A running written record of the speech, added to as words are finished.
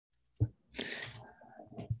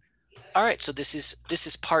All right, so this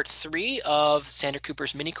is part 3 of Sander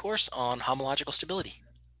Cooper's mini course on homological stability.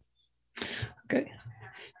 Okay.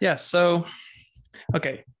 Yeah. So,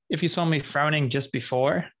 okay. If you saw me frowning just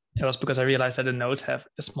before, it was because I realized that the notes have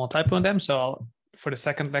a small typo in them. So for the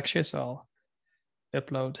second lecture, so I'll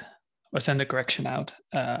upload or send a correction out.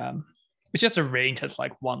 It's just a range that's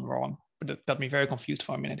like one wrong, but it got me very confused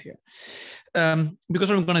for a minute here. Because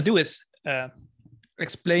what I'm going to do is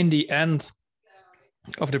explain the end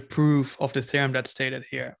of the proof of the theorem that's stated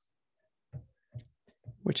here,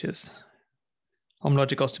 which is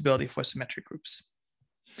homological stability for symmetric groups.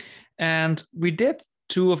 And we did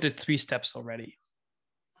 2 of the 3 steps already.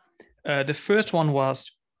 The first one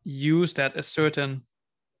was use that a certain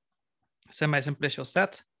semi-simplicial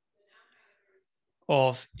set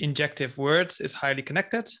of injective words is highly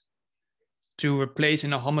connected to replace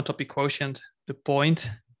in a homotopy quotient the point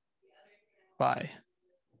by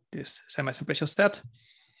this semi-simplicial set,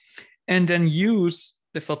 and then use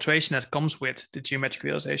the filtration that comes with the geometric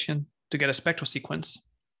realization to get a spectral sequence.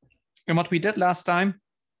 And what we did last time,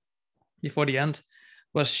 before the end,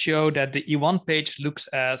 was show that the E1 page looks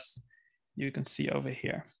as you can see over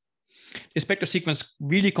here. The spectral sequence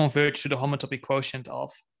really converges to the homotopy quotient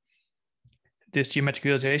of this geometric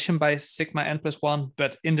realization by sigma n plus 1,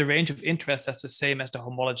 but in the range of interest, that's the same as the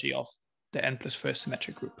homology of the n plus first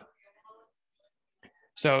symmetric group.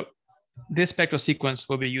 So this spectral sequence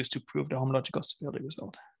will be used to prove the homological stability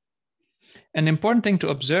result. An important thing to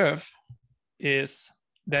observe is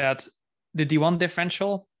that the D1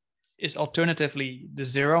 differential is alternatively the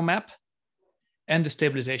zero map and the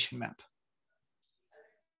stabilization map.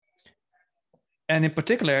 And in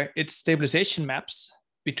particular, it's stabilization maps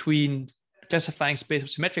between classifying space of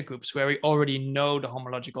symmetric groups where we already know the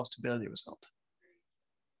homological stability result.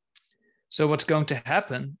 So what's going to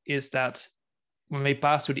happen is that when we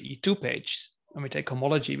pass to the E2 page and we take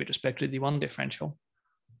homology with respect to the D1 differential,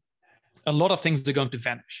 a lot of things are going to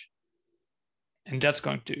vanish. And that's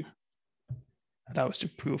going to allow us to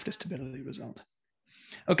prove the stability result.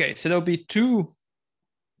 Okay, so there'll be 2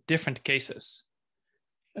 different cases.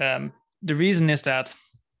 The reason is that,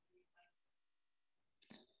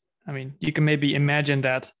 I mean, you can maybe imagine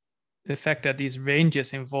that the fact that these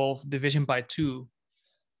ranges involve division by 2,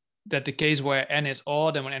 that the case where n is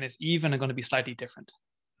odd and when n is even are going to be slightly different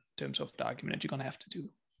in terms of the argument that you're going to have to do.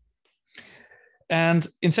 And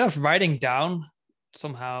instead of writing down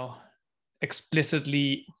somehow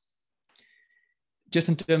explicitly, just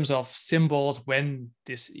in terms of symbols, when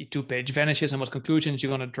this E2 page vanishes and what conclusions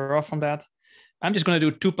you're going to draw from that, I'm just going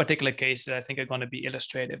to do 2 particular cases that I think are going to be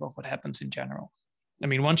illustrative of what happens in general. I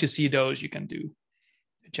mean, once you see those, you can do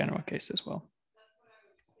the general case as well.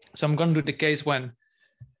 So I'm going to do the case when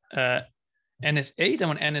n is 8 and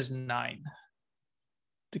when n is 9.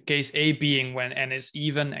 The case A being when n is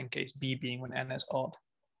even and case B being when n is odd.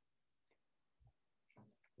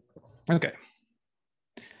 Okay.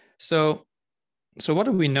 So what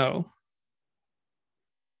do we know?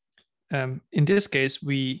 In this case,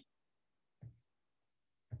 we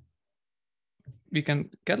can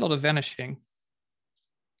get a lot of vanishing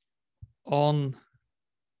on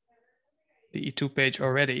the E2 page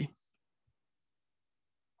already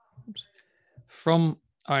from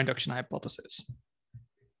our induction hypothesis.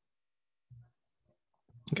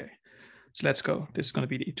 Okay, so let's go. This is going to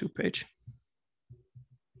be the E2 page.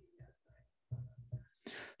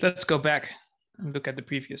 Let's go back and look at the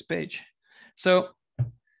previous page. So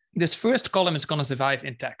this first column is going to survive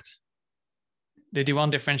intact. The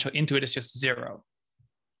D1 differential into it is just 0.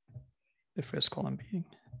 The first column being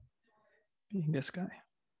this guy.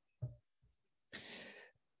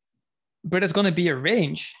 But there's going to be a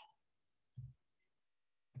range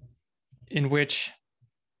in which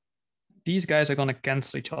these guys are going to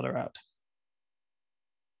cancel each other out.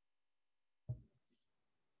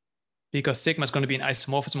 Because sigma is going to be an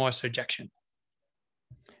isomorphism or a surjection.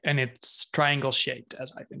 And it's triangle shaped,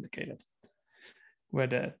 as I've indicated, where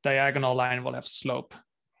the diagonal line will have slope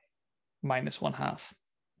minus 1/2.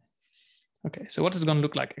 Okay, so what is it going to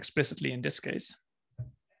look like explicitly in this case?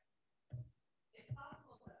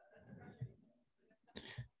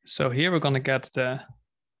 So here we're going to get the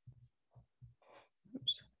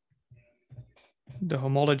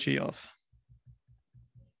homology of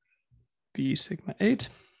B sigma 8.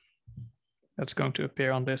 That's going to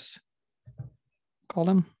appear on this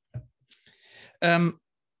column. And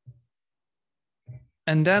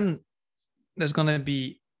then there's going to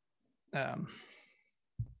be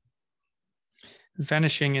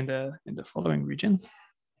vanishing in the following region.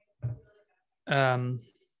 Okay,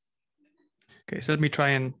 so let me try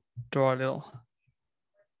and draw a little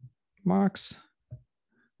marks.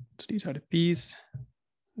 So these are the P's,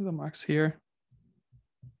 the marks here.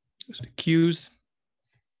 There's the Q's.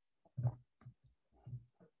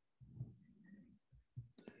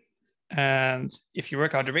 And if you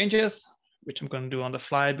work out the ranges, which I'm going to do on the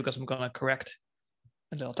fly because I'm going to correct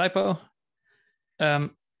a little typo,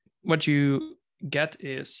 what you get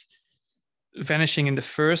is vanishing in the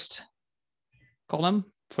first column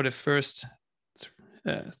for the first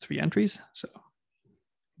three entries. So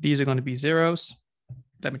these are going to be zeros.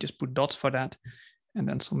 Let me just put dots for that, and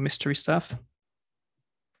then some mystery stuff.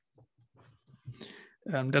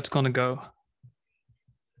 That's going to go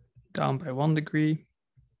down by 1 degree.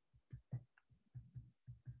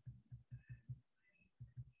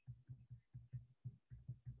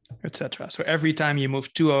 Etc. So every time you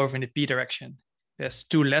move 2 over in the p direction, there's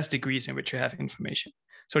 2 less degrees in which you have information.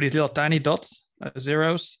 So these little tiny dots are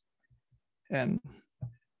zeros, and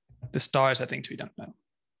the stars are things we don't know.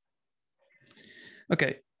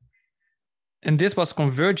 Okay, and this was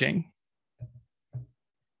converging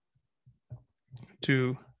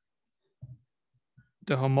to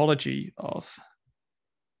the homology of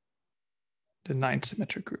the 9th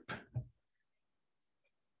symmetric group.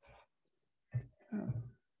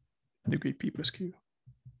 Degree p plus q.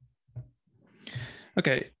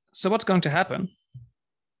 Okay, so what's going to happen?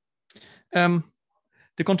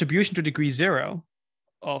 The contribution to degree 0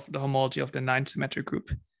 of the homology of the 9th symmetric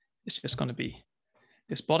group is just going to be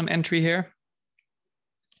this bottom entry here.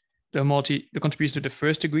 The homology, the contribution to the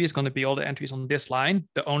first degree is going to be all the entries on this line.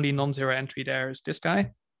 The only non-zero entry there is this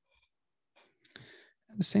guy.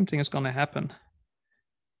 And the same thing is going to happen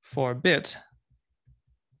for a bit.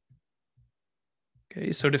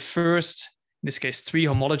 Okay, so the first, in this case, 3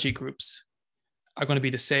 homology groups are going to be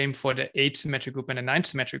the same for the 8th symmetric group and the 9th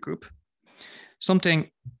symmetric group.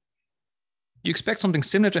 You expect something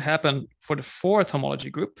similar to happen for the 4th homology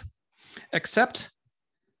group, except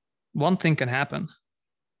one thing can happen.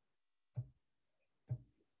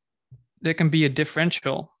 There can be a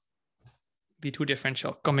differential, B2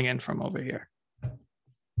 differential coming in from over here.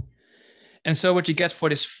 And so what you get for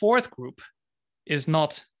this 4th group is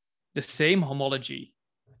not the same homology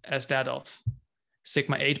as that of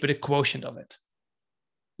sigma 8, but a quotient of it.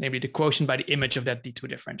 Namely, the quotient by the image of that D2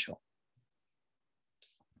 differential.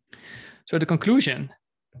 So the conclusion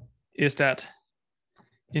is that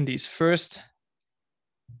in these first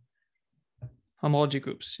homology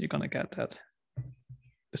groups, you're going to get that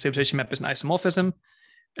the stabilization map is an isomorphism.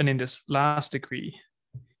 And in this last degree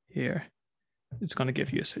here, it's going to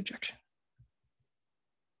give you a surjection.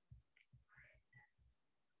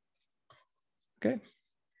 Okay,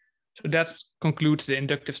 so that concludes the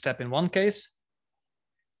inductive step in one case.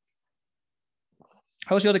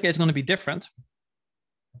 How is the other case going to be different?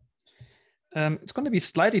 It's going to be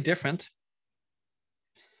slightly different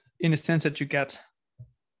in the sense that you get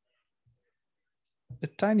a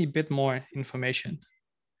tiny bit more information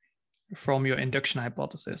from your induction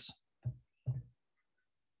hypothesis.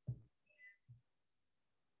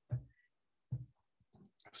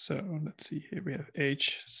 So let's see here, we have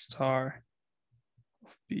H star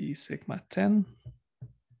of B sigma 10.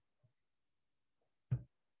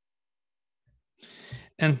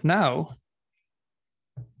 And now,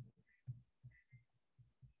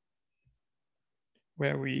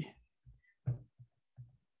 where we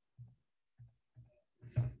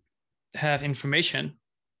have information,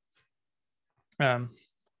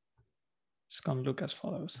 it's going to look as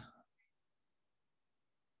follows.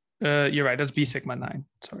 You're right, that's B sigma 9.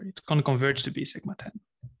 Sorry, it's going to converge to B sigma 10.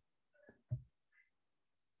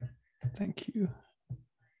 Thank you.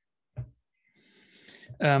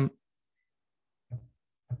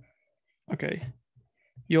 Okay,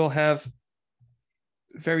 you'll have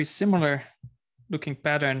very similar looking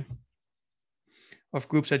pattern of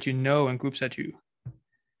groups that you know and groups that you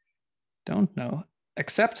don't know,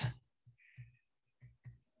 except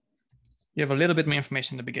you have a little bit more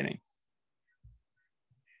information in the beginning.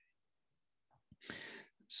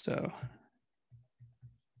 So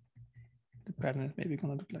the pattern is maybe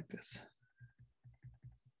going to look like this.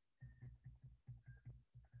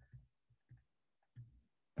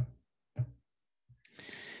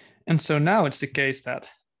 And so now it's the case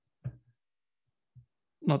that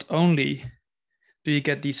not only do you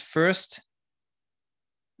get these first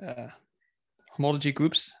homology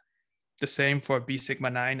groups, the same for B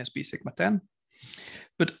sigma 9 as B sigma 10,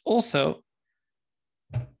 but also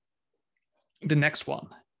the next one,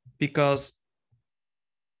 because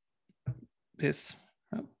this,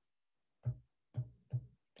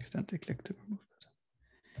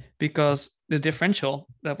 because this differential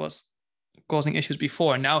that was causing issues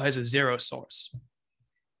before now has a 0 source.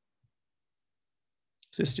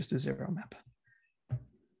 So this is just a 0 map.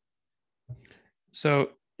 So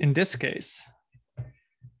in this case,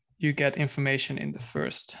 you get information in the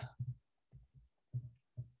first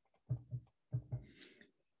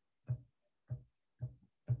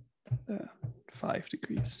uh, 5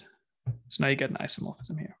 degrees. So now you get an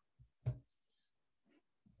isomorphism here.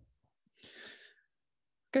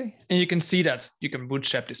 Okay, and you can see that you can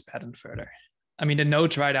bootstrap this pattern further. I mean, the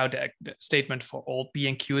notes write out the statement for all P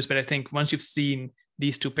and Qs, but I think once you've seen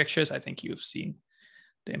these two pictures, I think you've seen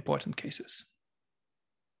the important cases.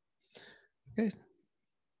 Okay.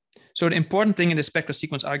 So the important thing in the spectral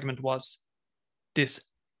sequence argument was this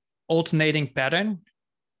alternating pattern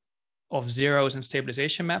of zeros and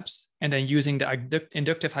stabilization maps, and then using the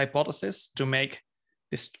inductive hypothesis to make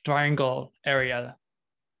this triangle area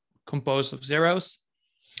composed of zeros,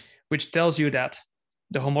 which tells you that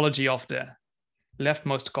the homology of the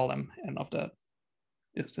leftmost column and of the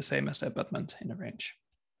is the same as the abutment in the range.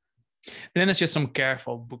 And then it's just some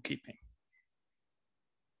careful bookkeeping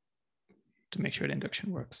to make sure the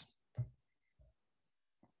induction works.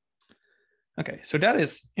 Okay, so that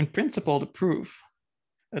is in principle the proof,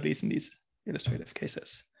 at least in these illustrative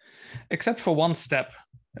cases, except for one step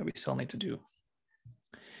that we still need to do,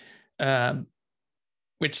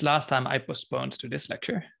 which last time I postponed to this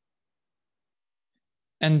lecture.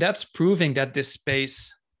 And that's proving that this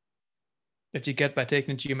space that you get by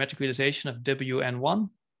taking the geometric realization of Wn1,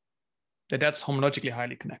 that's homologically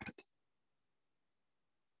highly connected.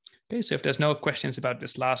 Okay, so if there's no questions about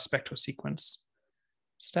this last spectral sequence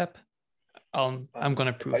step, I'm going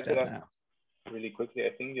to prove that now. Really quickly,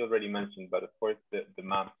 I think you already mentioned, but of course the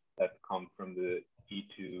maps that come from the E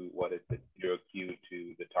to what is it, 0Q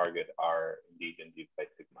to the target are indeed induced by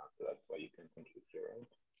sigma, so that's why you can conclude here,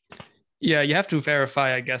 right? Yeah, you have to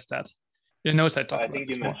verify, I guess, that. The notes I talked about. I think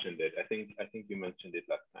you mentioned it. I think you mentioned it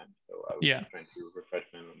last time, so I was trying to refresh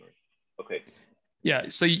my memory. Okay. Yeah,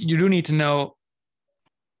 so you do need to know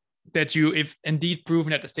that if indeed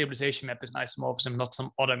proven that the stabilization map is an isomorphism, not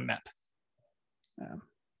some other map.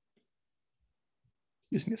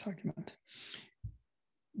 Using this argument.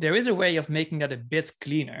 There is a way of making that a bit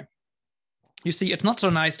cleaner. You see, it's not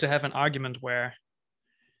so nice to have an argument where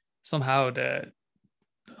somehow the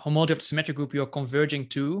homology of the symmetric group you're converging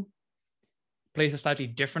to plays a slightly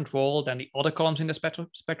different role than the other columns in the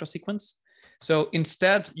spectral sequence. So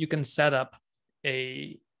instead, you can set up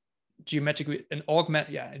a geometric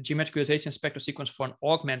realization spectral sequence for an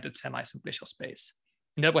augmented semi-simplicial space.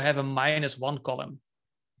 And that will have a -1 column,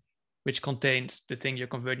 which contains the thing you're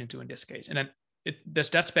converging to in this case. And then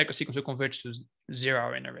that spectral sequence will converge to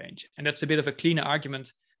 0 in a range. And that's a bit of a cleaner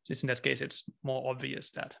argument, since in that case, it's more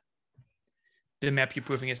obvious that the map you're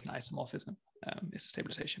proving is an isomorphism, is a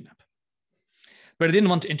stabilization map. But I didn't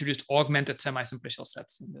want to introduce augmented semi-simplicial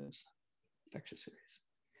sets in this lecture series.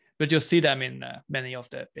 But you'll see them in many of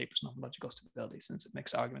the papers on homological stability, since it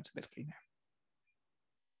makes arguments a bit cleaner.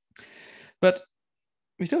 But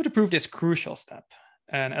we still have to prove this crucial step.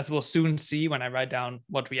 And as we'll soon see when I write down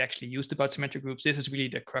what we actually used about symmetric groups, this is really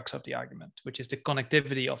the crux of the argument, which is the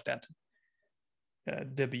connectivity of that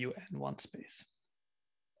Wn1 space.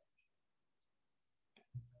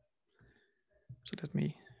 So let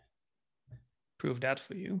me prove that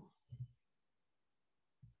for you.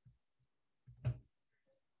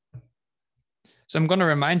 So I'm going to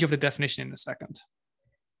remind you of the definition in a second.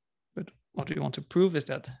 But what we want to prove is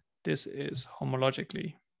that this is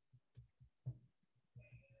homologically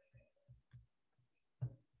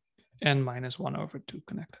n-1/2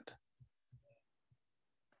 connected.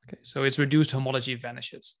 Okay, so its reduced homology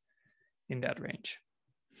vanishes in that range.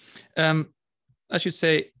 I should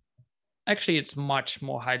say, actually, it's much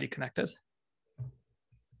more highly connected.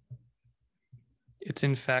 It's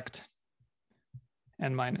in fact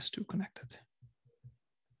n-2 connected.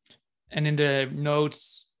 And in the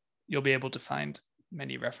notes, you'll be able to find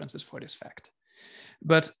many references for this fact.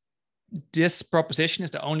 But this proposition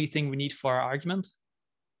is the only thing we need for our argument,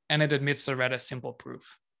 and it admits a rather simple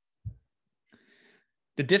proof.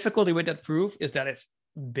 The difficulty with that proof is that it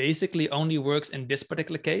basically only works in this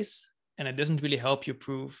particular case, and it doesn't really help you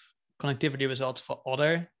prove connectivity results for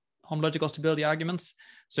other homological stability arguments.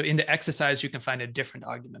 So in the exercise, you can find a different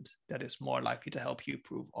argument that is more likely to help you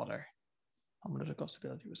prove other homological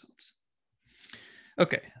stability results.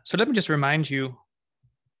 Okay, so let me just remind you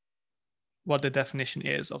what the definition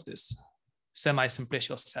is of this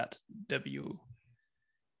semi-simplicial set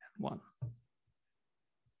W1.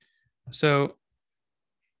 So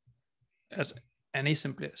as any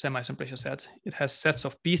semi-simplicial set, it has sets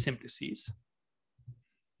of P simplices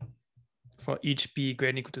for each P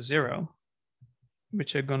greater than or equal to 0,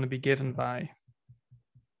 which are going to be given by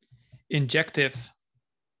injective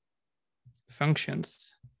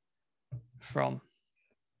functions from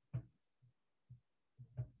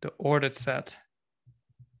the ordered set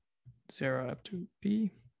 0 up to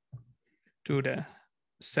p to the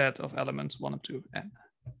set of elements 1 up to n.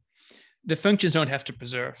 The functions don't have to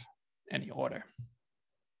preserve any order.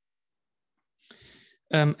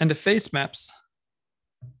 And the phase maps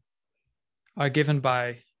are given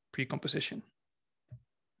by precomposition.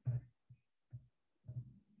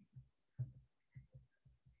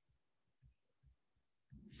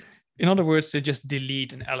 In other words, they just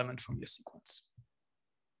delete an element from your sequence.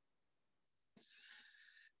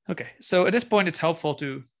 Okay, so at this point, it's helpful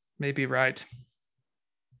to maybe write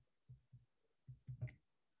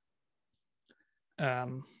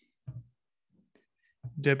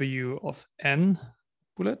W of n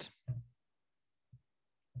bullet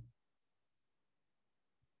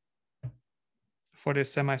for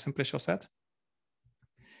this semi-simplicial set,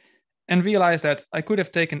 and realize that I could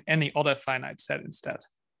have taken any other finite set instead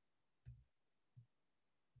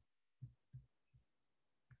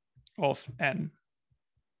of n.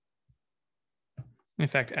 In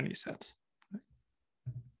fact, any set.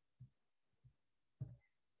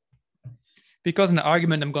 Because in the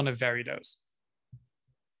argument, I'm going to vary those.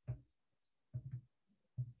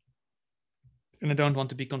 And I don't want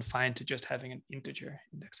to be confined to just having an integer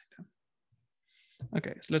indexing them.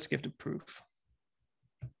 Okay, so let's give the proof.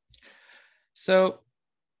 So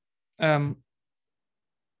the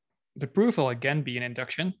proof will again be an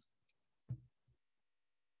induction.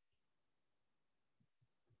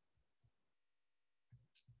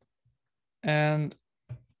 And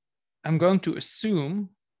I'm going to assume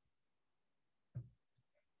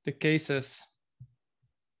the cases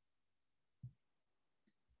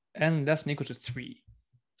n less than equal to 3.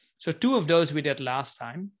 So 2 of those we did last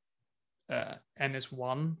time. N is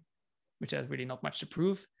 1, which has really not much to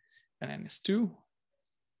prove, and n is 2.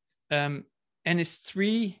 N is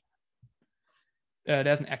 3.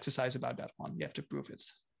 There's an exercise about that one. You have to prove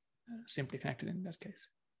it's simply connected in that case.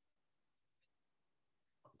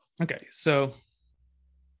 Okay, so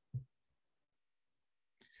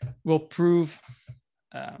we'll prove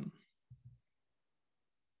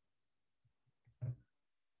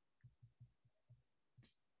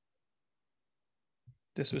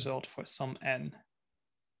this result for some n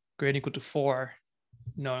greater than or equal to 4,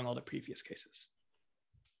 knowing all the previous cases.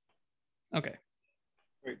 Okay.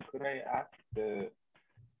 Wait, could I ask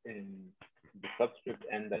in the subscript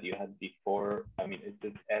n that you had before, I mean, is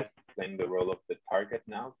this S playing the role of the target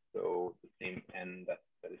now? So the same n that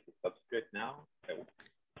is the subscript now?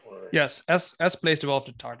 Or... Yes, S plays the role of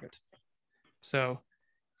the target. So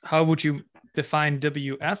how would you define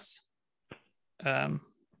WS?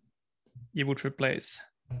 You would replace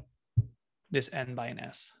this n by an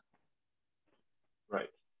S. Right.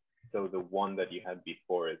 So the one that you had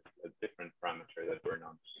before is a different parameter that we're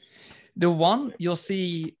not. The one you'll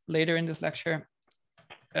see later in this lecture,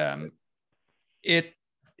 it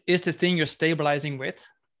is the thing you're stabilizing with.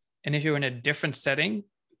 And if you're in a different setting,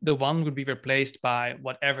 the one would be replaced by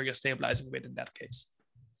whatever you're stabilizing with in that case.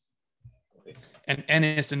 Okay. And n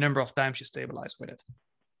is the number of times you stabilize with it.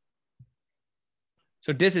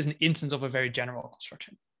 So this is an instance of a very general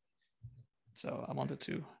construction. So I wanted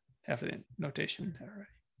to have the notation there already.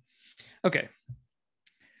 Okay.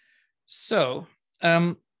 So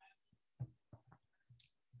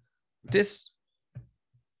this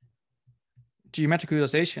geometric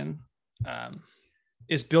realization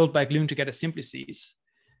is built by gluing together simplices.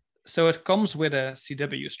 So it comes with a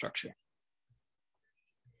CW structure.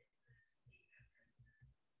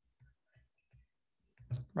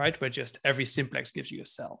 Right, where just every simplex gives you a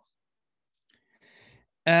cell.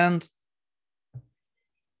 And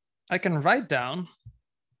I can write down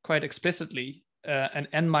quite explicitly an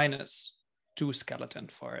n-2 skeleton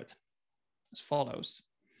for it as follows.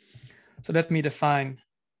 So let me define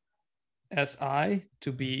Si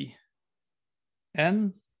to be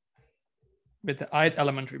n with the ith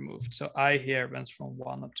element removed. So I here runs from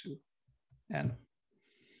 1 up to n.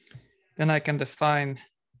 Then I can define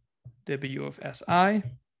W of Si.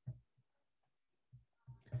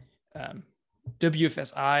 W of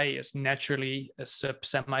Si is naturally a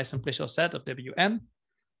semi-simplicial set of Wn.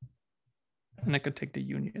 And I could take the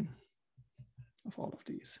union of all of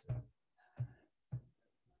these.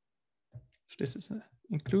 So this is an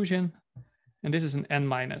inclusion, and this is an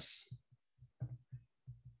n-2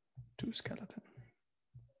 skeleton.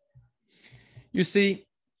 You see,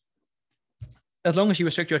 as long as you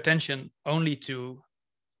restrict your attention only to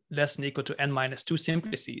less than or equal to n-2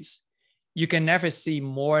 simplices, you can never see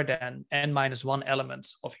more than n-1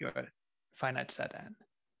 elements of your finite set n.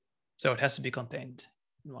 So it has to be contained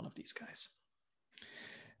in one of these guys.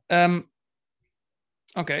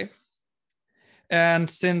 Okay. And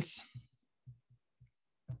since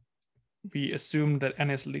we assume that n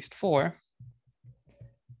is at least 4.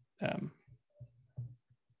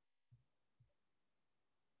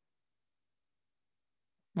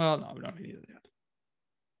 Well, no, we don't really do that.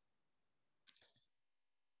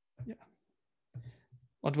 Yeah.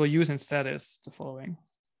 What we'll use instead is the following.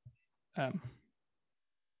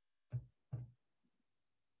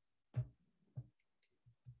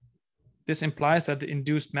 This implies that the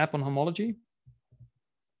induced map on homology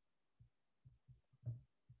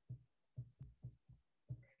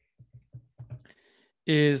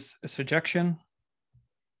is a surjection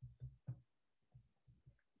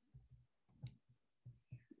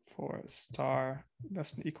for star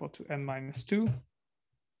less than or equal to n minus 2,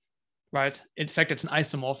 right? In fact, it's an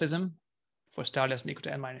isomorphism for star less than or equal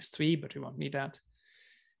to n minus 3, but we won't need that.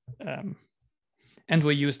 And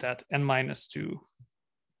we'll use that n minus 2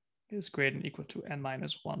 is greater than or equal to n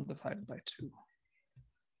minus 1 divided by 2,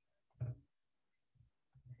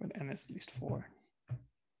 when n is at least 4.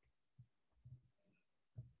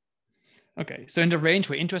 Okay, so in the range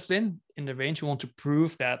we're interested in the range we want to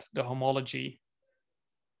prove that the homology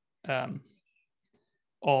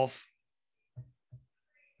of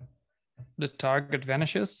the target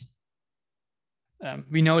vanishes.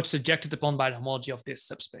 We know it's subjected upon by the homology of this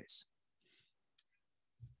subspace.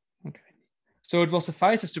 Okay, so it will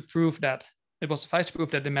suffice us to prove that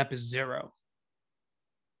the map is 0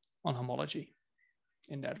 on homology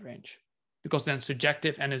in that range, because then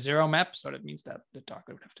surjective and a 0 map, so that means that the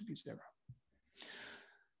target would have to be 0.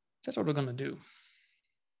 That's what we're going to do.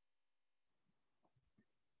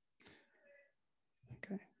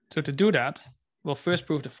 Okay, so to do that, we'll first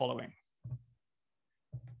prove the following.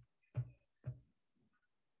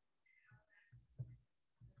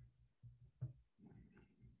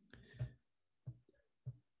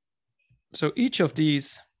 So each of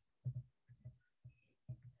these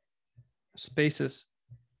spaces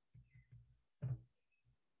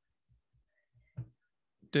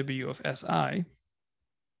W of Si,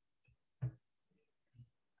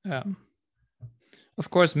 of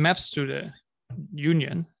course, maps to the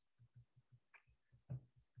union.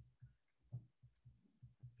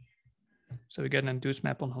 So we get an induced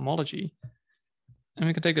map on homology, and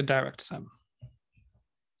we can take the direct sum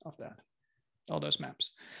of that, all those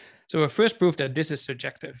maps. So we'll first prove that this is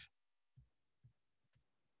surjective.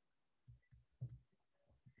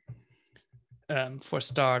 For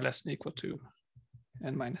star less than or equal to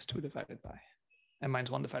n minus 2 divided by n minus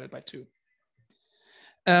 1 divided by 2.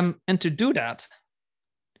 And to do that,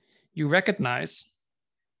 you recognize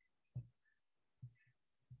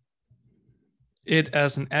it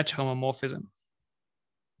as an edge homomorphism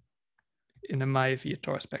in the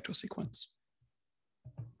Maya-Viator spectral sequence.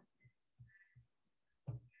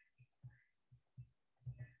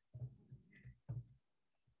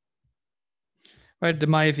 Right, the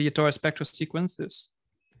Maya-Viator spectral sequence is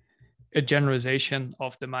a generalization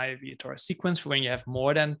of the Maya-Viator sequence for when you have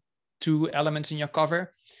more than 2 elements in your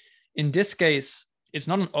cover. In this case, it's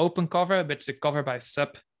not an open cover, but it's a cover by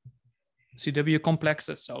sub CW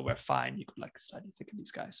complexes. So we're fine. You could like slightly thicken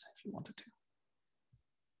these guys if you wanted to.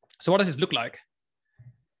 So what does this look like?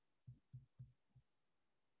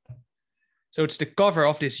 So it's the cover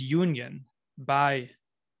of this union by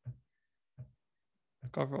the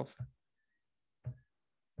cover of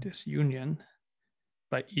this union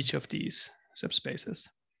by each of these subspaces.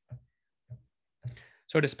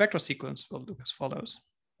 So the spectral sequence will look as follows.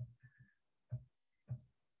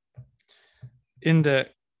 In the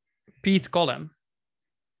pth column,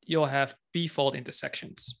 you'll have p-fold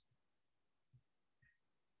intersections.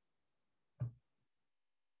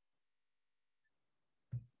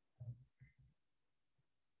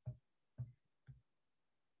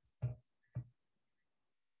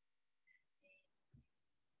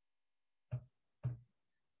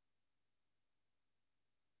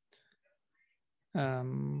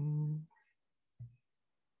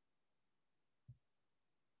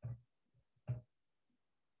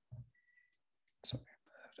 Sorry,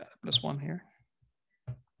 I have to add a +1 here.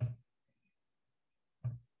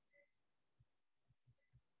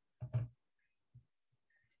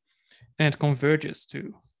 And it converges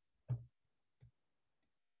to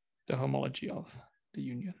the homology of the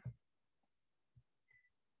union.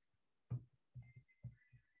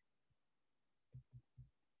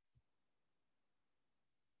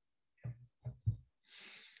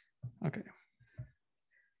 Okay.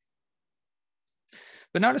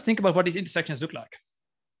 But now let's think about what these intersections look like.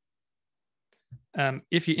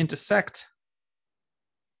 If you intersect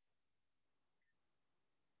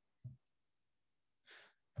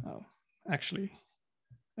actually,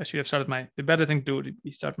 I should have started the better thing to do would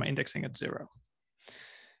be start my indexing at 0.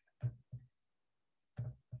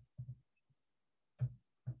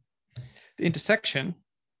 the intersection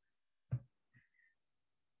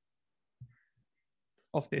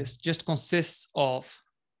of this just consists of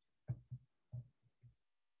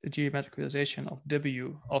the geometric realization of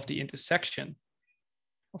W of the intersection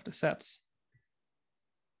of the sets.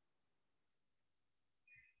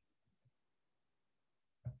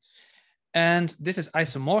 And this is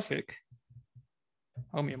isomorphic,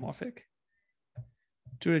 homeomorphic,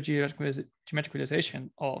 to the geometric realization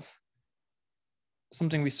of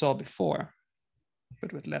something we saw before,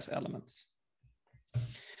 but with less elements.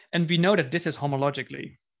 And we know that this is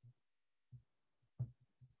homologically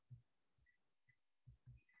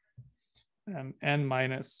n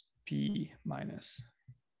minus p minus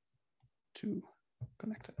 2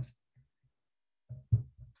 connected.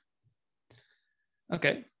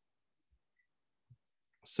 Okay.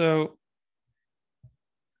 So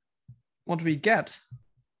what we get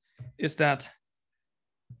is that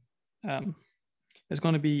there's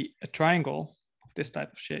going to be a triangle of this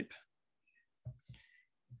type of shape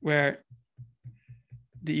where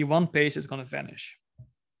the E1 page is going to vanish.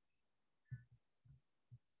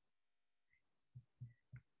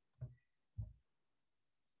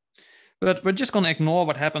 But we're just going to ignore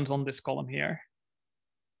what happens on this column here.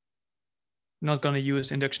 Not going to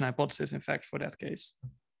use induction hypothesis, in fact, for that case.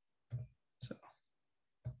 So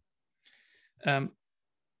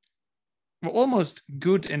we're almost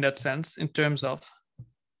good in that sense in terms of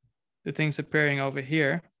the things appearing over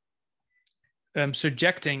here,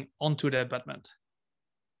 surjecting onto the abutment.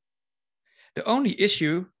 The only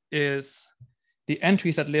issue is the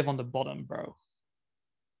entries that live on the bottom row,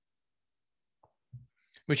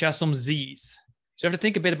 which has some Z's. So you have to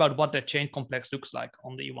think a bit about what that chain complex looks like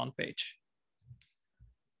on the E1 page.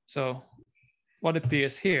 So what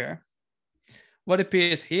appears here? What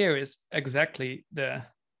appears here is exactly the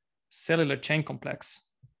cellular chain complex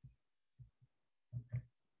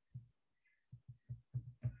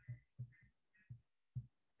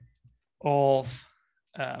of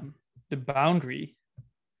the boundary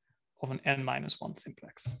of an n-1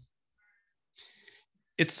 simplex.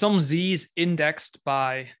 It's some Z's indexed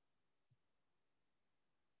by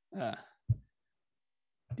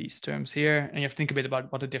these terms here, and you have to think a bit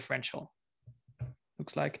about what the differential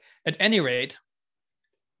looks like. At any rate,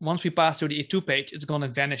 once we pass through the E2 page, it's going to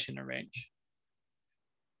vanish in a range,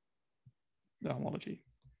 the homology.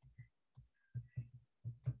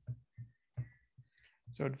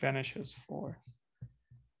 So it vanishes for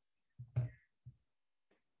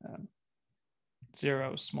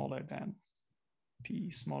 0 smaller than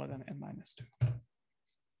p smaller than n-2.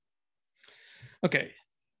 Okay,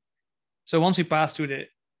 so once we pass through the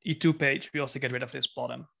E2 page, we also get rid of this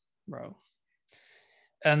bottom row.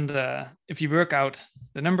 And if you work out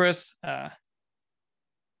the numbers,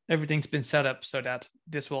 everything's been set up so that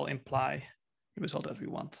this will imply the result that we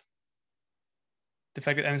want. The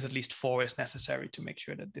fact that n is at least 4 is necessary to make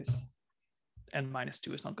sure that this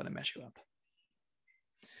n-2 is not going to mess you up.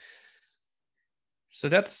 So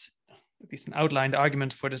that's at least an outlined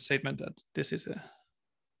argument for the statement that this is a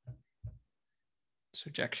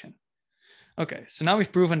surjection. Okay, so now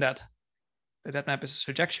we've proven that that map is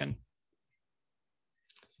a surjection.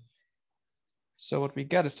 So what we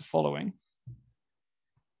get is the following.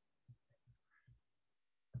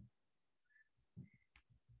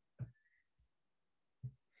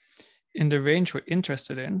 In the range we're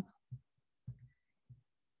interested in,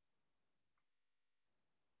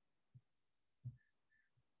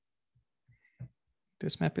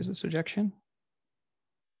 this map is a surjection.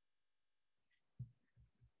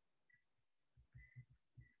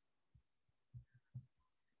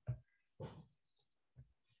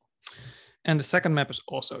 And the second map is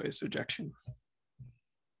also a surjection.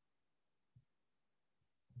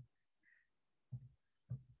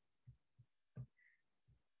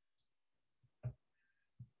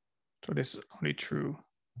 So this is only true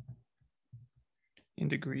in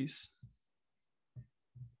degrees.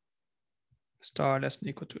 Star less than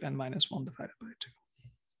equal to n-1 divided by 2.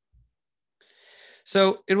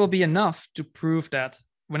 So it will be enough to prove that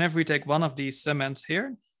whenever we take one of these summands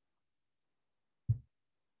here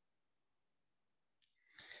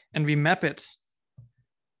and we map it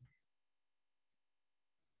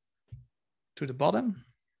to the bottom,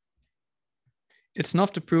 it's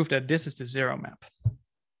enough to prove that this is the 0 map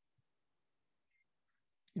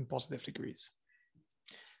in positive degrees.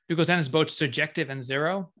 Because then it's both surjective and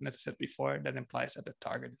 0. And as I said before, that implies that the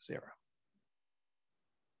target is 0.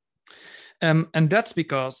 And that's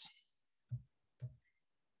because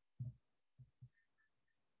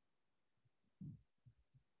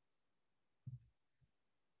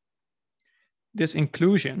this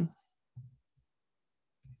inclusion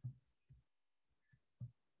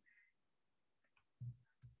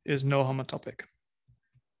is no homotopic.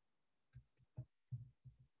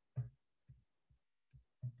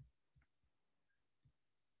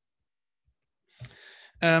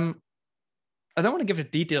 I don't want to give the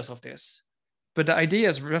details of this, but the idea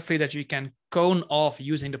is roughly that you can cone off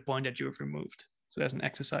using the point that you've removed. So there's an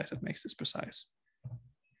exercise that makes this precise.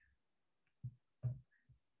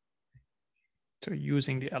 So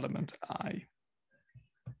using the element I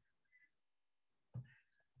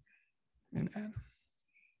in N.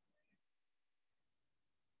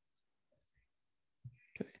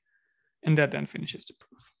 Okay, and that then finishes the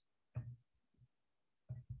proof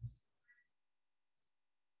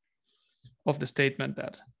of the statement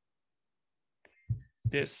that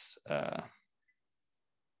this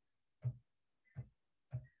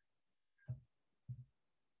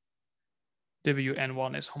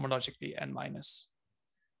Wn1 is homologically n minus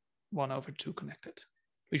 1/2 connected,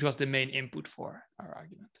 which was the main input for our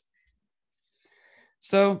argument.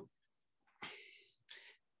 So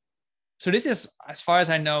this is, as far as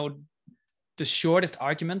I know, the shortest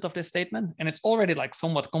argument of this statement, and it's already like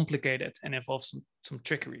somewhat complicated and involves some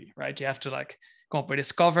trickery, right? You have to like come up with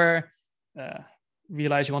this cover,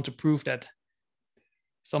 realize you want to prove that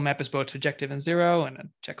some map is both surjective and zero, and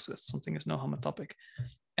then checks that something is no homotopic.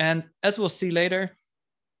 And as we'll see later,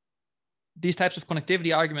 these types of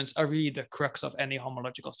connectivity arguments are really the crux of any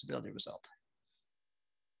homological stability result.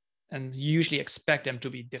 And you usually expect them to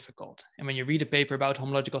be difficult. And when you read a paper about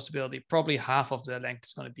homological stability, probably half of the length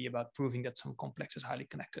is going to be about proving that some complex is highly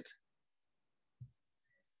connected.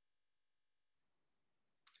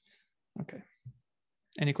 Okay.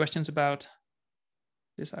 Any questions about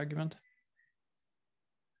this argument?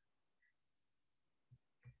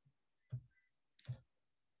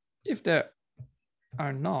 If there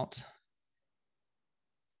are not,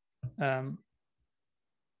 I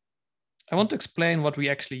want to explain what we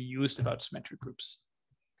actually used about symmetric groups.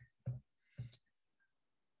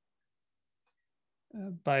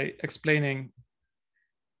 By explaining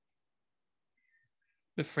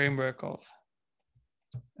the framework of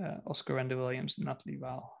Oscar Randall Williams and Natalie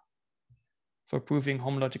Waal for proving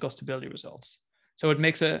homological stability results. So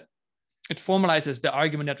it formalizes the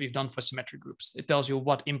argument that we've done for symmetric groups. It tells you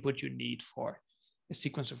what input you need for a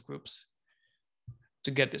sequence of groups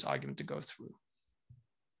to get this argument to go through.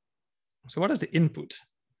 So what is the input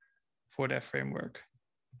for their framework?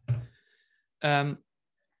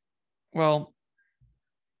 Well,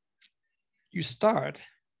 you start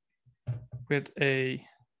with a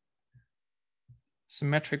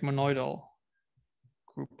symmetric monoidal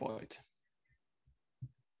groupoid.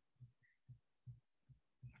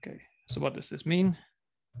 Okay, so what does this mean?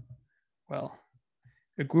 Well,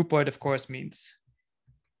 a groupoid, of course, means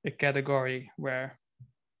a category where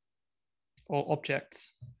all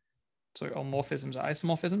objects, sorry, all morphisms are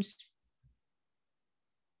isomorphisms.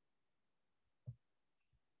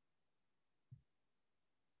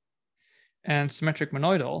 And symmetric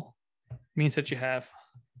monoidal means that you have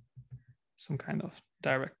some kind of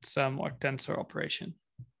direct sum or tensor operation,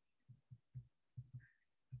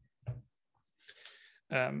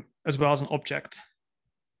 as well as an object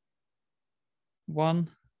one,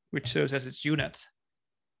 which serves as its unit,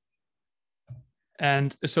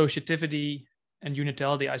 and associativity and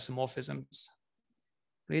unitality isomorphisms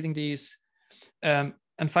relating these, and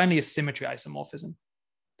finally a symmetry isomorphism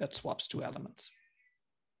that swaps two elements.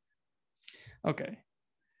 Okay,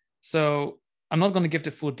 so I'm not going to give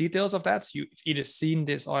the full details of that. You've either seen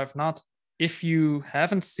this or have not. If you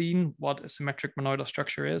haven't seen what a symmetric monoidal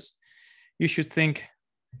structure is, you should think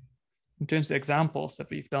in terms of the examples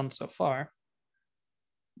that we've done so far.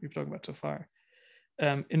 We've talked about so far.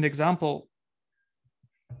 In the example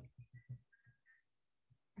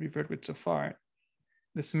we've worked with so far,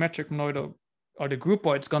 the symmetric monoidal or the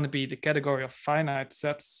groupoid is going to be the category of finite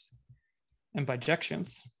sets and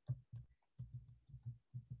bijections.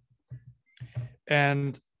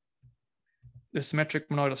 And the symmetric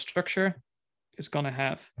monoidal structure is going to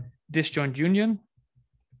have disjoint union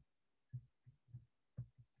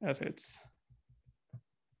as its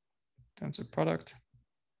tensor product.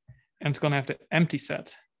 And it's going to have the empty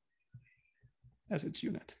set as its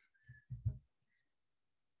unit.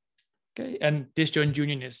 Okay, and disjoint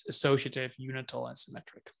union is associative, unital, and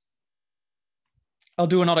symmetric. I'll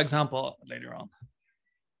do another example later on.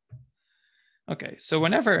 Okay, so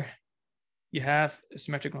whenever you have a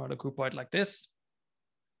symmetric monoidal groupoid like this,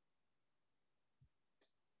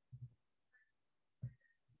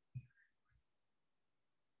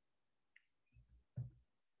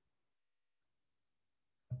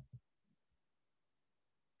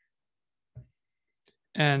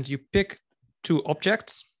 and you pick two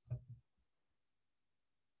objects,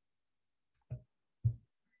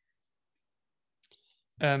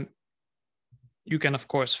 You can, of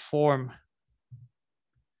course, form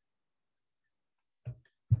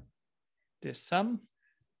this sum.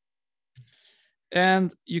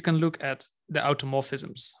 And you can look at the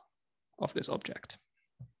automorphisms of this object.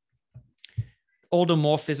 All the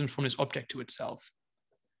morphisms from this object to itself.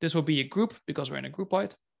 This will be a group because we're in a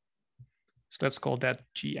groupoid. So let's call that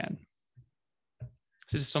Gn.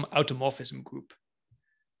 This is some automorphism group.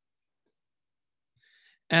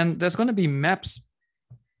 And there's going to be maps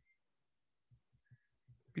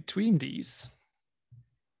between these,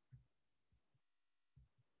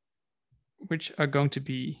 which are going to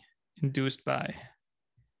be induced by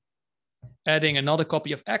adding another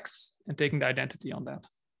copy of X and taking the identity on that.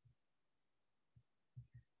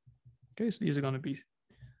 Okay, so these are going to be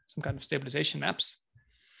some kind of stabilization maps.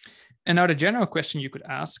 And now the general question you could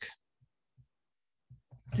ask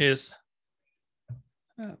is,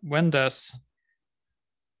 when does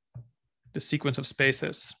the sequence of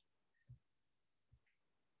spaces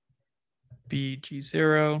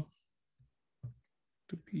BG0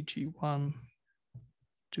 to BG1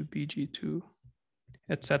 to BG2,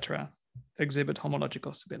 etc., exhibit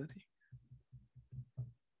homological stability?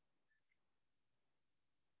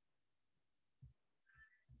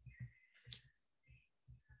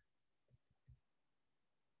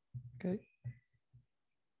 Okay.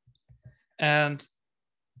 And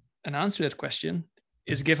an answer to that question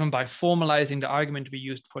is given by formalizing the argument we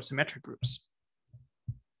used for symmetric groups.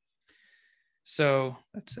 So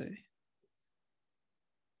let's say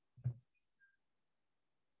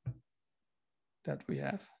that we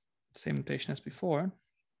have the same notation as before.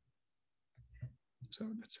 So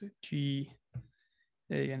let's say G,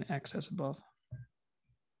 A, and X as above.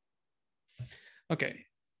 Okay.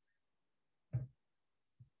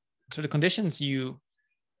 So the conditions you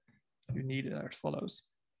need are as follows.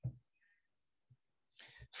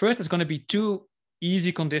 First, there's going to be two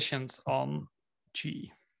easy conditions on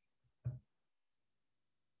G.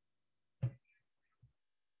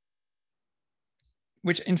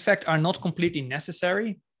 Which in fact are not completely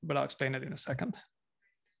necessary, but I'll explain it in a second.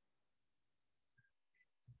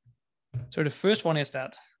 So the first one is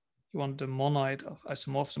that you want the monoid of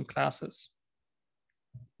isomorphism classes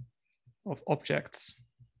of objects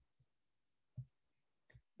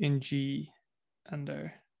in G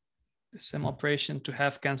under the sim operation to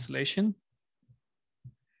have cancellation.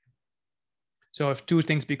 So if two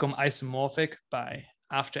things become isomorphic by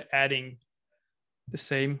after adding the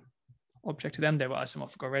same object to them, they were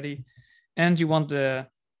isomorphic already. And you want the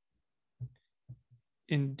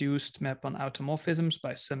induced map on automorphisms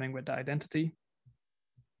by summing with the identity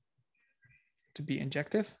to be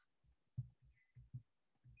injective.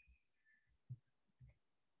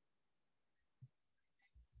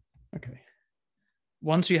 Okay.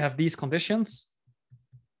 Once you have these conditions,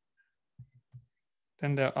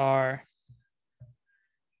 then there are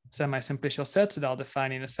semi-simplicial sets that I'll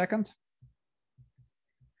define in a second.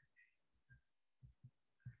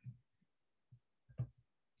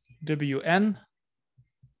 Wn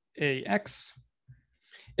Ax.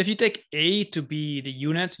 If you take A to be the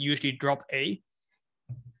unit, usually drop A.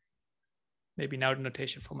 Maybe now the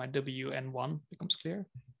notation for my Wn1 becomes clear,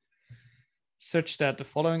 such that the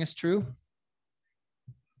following is true.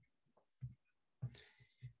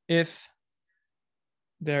 If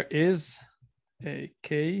there is a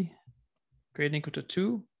k greater than or equal to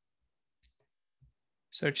 2,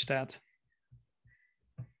 such that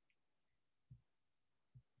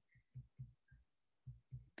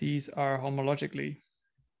these are homologically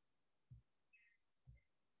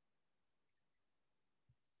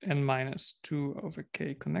n minus 2 over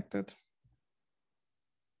k connected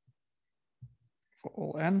for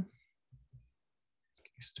all n,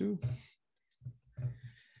 case 2.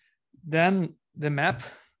 Then the map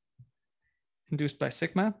induced by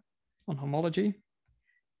sigma on homology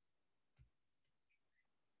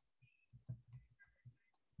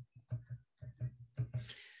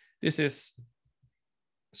this is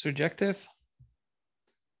surjective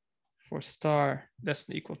for star less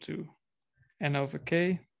than or equal to n over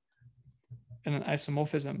k, and an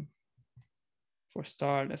isomorphism for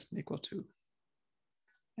star less than or equal to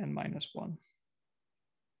n minus 1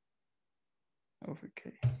 over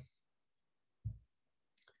k.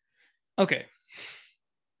 Okay.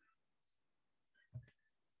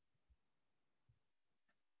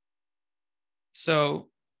 So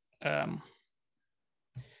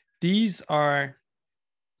these are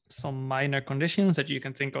some minor conditions that you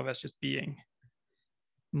can think of as just being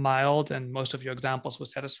mild, and most of your examples will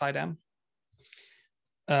satisfy them.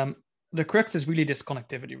 The crux is really this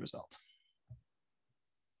connectivity result.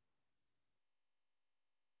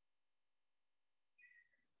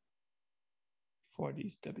 for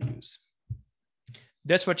these W's.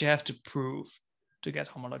 That's what you have to prove to get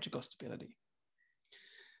homological stability.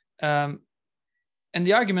 And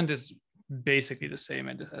the argument is basically the same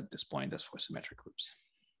at this point as for symmetric groups.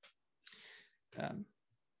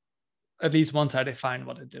 At least once I define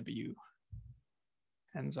what a W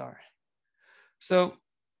ends are. So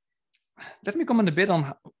let me comment a bit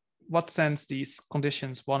on what sense these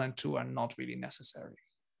conditions 1 and 2 are not really necessary.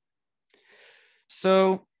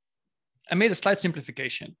 So I made a slight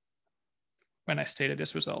simplification when I stated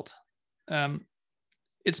this result.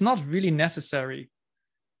 It's not really necessary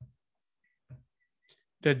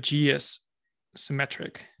that G is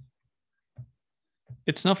symmetric.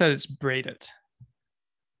 It's enough that it's braided,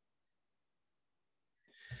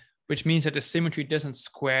 which means that the symmetry doesn't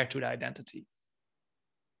square to the identity.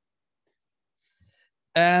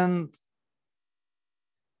 And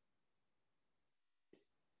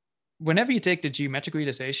whenever you take the geometric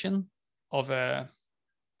realization of a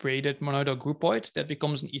braided monoidal groupoid, that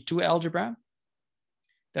becomes an E2 algebra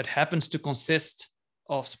that happens to consist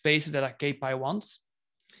of spaces that are k pi 1s.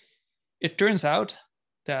 It turns out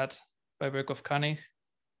that, by work of Koenig,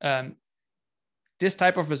 this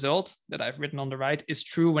type of result that I've written on the right is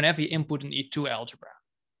true whenever you input an E2 algebra.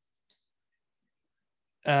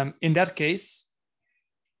 In that case,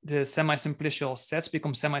 the semi-simplicial sets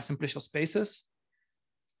become semi-simplicial spaces.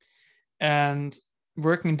 And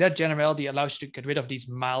working in that generality allows you to get rid of these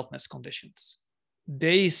mildness conditions.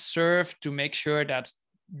 They serve to make sure that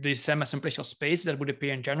the semi-simplicial spaces that would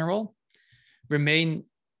appear in general remain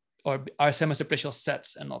or are semi-simplicial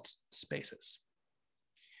sets and not spaces.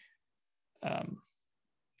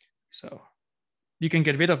 So you can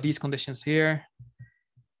get rid of these conditions here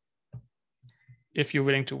if you're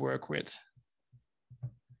willing to work with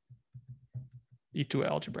E2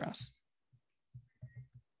 algebras.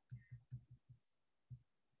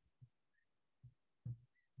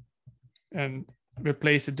 And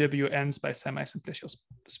replace the WNs by semi-simplicial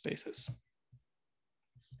spaces.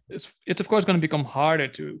 It's of course going to become harder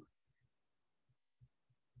to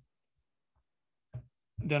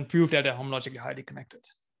then prove that they're homologically highly connected.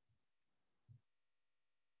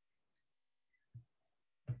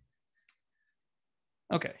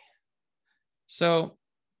 Okay, so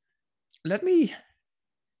let me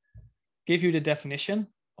give you the definition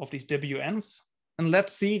of these WNs, and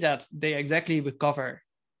let's see that they exactly recover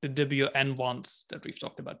the WN1s that we've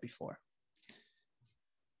talked about before.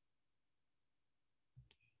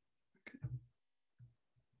 Okay.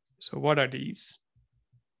 So what are these?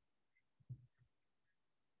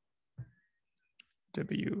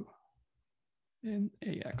 W in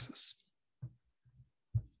A axis.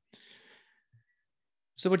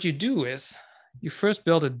 So what you do is you first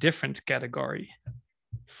build a different category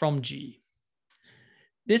from G.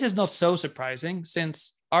 This is not so surprising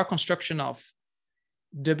since our construction of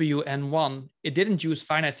WN1, it didn't use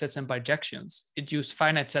finite sets and bijections. It used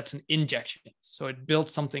finite sets and injections. So it built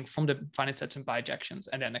something from the finite sets and bijections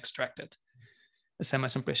and then extracted a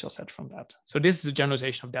semi-simplicial set from that. So this is a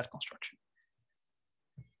generalization of that construction.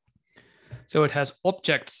 So it has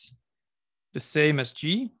objects the same as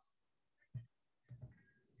G,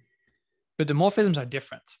 but the morphisms are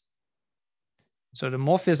different. So the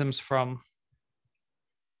morphisms from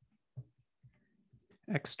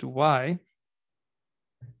X to Y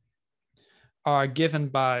are given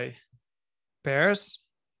by pairs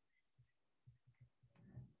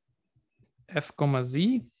F comma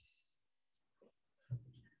Z,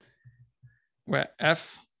 where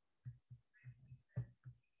F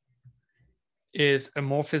is a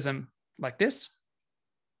morphism like this.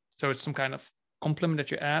 So it's some kind of complement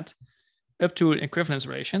that you add up to an equivalence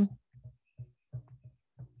relation.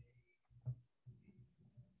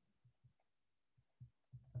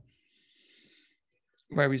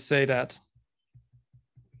 Where we say that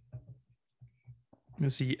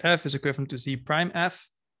ZF is equivalent to Z prime F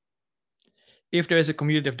if there is a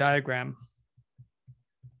commutative diagram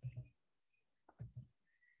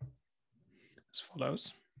as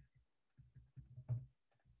follows.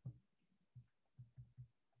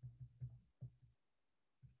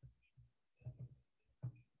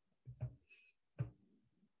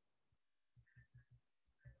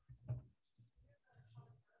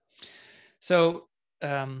 So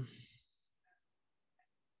a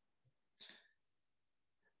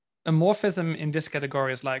morphism in this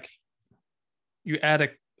category is like you add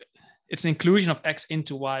it's an inclusion of X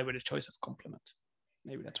into Y with a choice of complement.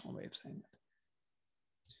 Maybe that's one way of saying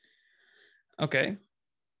it. Okay.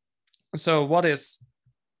 So what is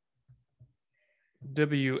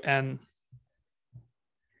WN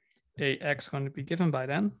AX going to be given by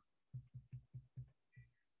then?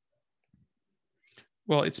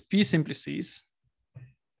 Well, it's P simplices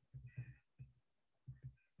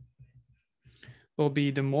will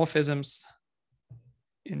be the morphisms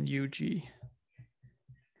in UG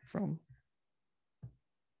from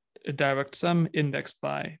a direct sum indexed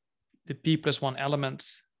by the p+1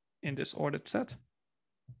 elements in this ordered set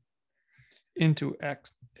into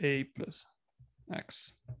a plus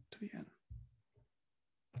x to the n.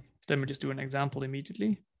 So let me just do an example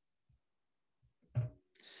immediately.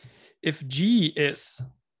 If G is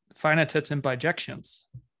finite sets and bijections,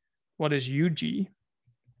 what is UG?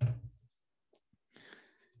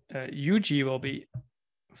 UG will be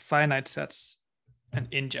finite sets and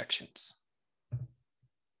injections.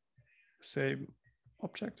 Same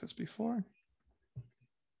object as before,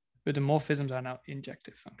 but the morphisms are now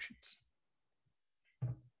injective functions.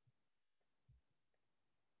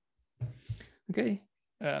 Okay,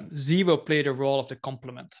 Z will play the role of the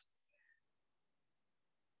complement.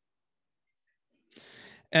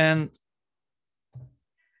 And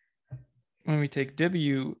when we take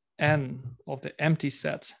Wn of the empty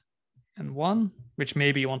set N1, which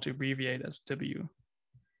maybe you want to abbreviate as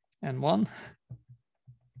Wn1,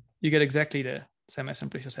 you get exactly the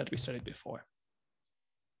semi-simplicial set we studied before.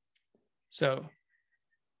 So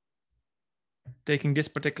taking this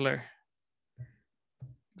particular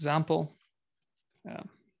example,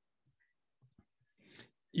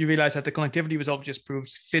 you realize that the connectivity result just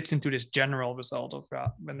proves fits into this general result of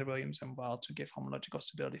van der Williams and Wild to give homological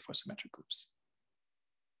stability for symmetric groups.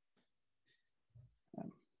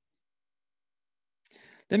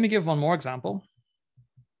 Let me give one more example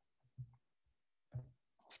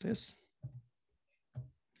of this.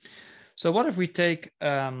 So what if we take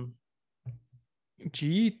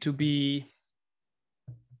G to be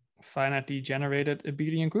finitely generated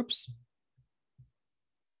abelian groups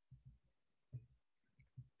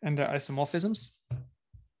and their isomorphisms?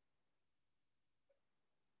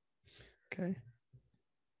 Okay.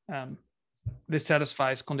 This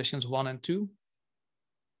satisfies conditions 1 and 2,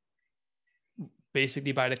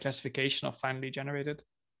 basically by the classification of finitely generated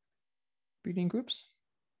abelian groups.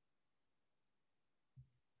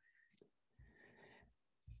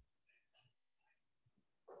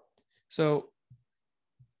 So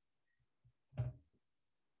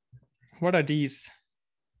what are these?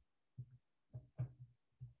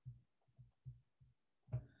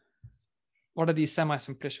 What are these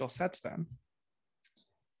semi-simplicial sets then?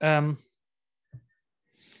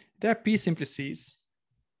 Their p simplices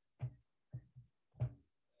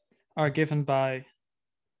are given by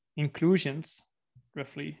inclusions,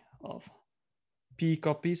 roughly, of p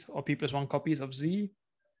copies or p+1 copies of Z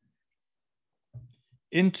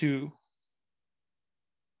into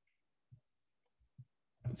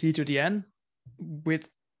Z to the n with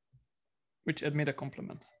which admit a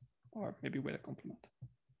complement, or maybe with a complement.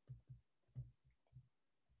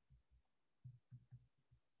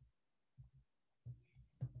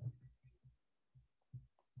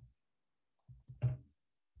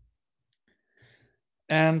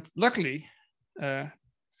 And luckily,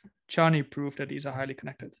 Charney proved that these are highly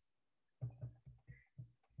connected.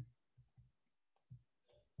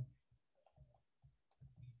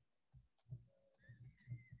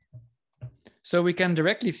 So we can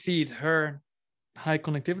directly feed her high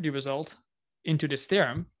connectivity result into this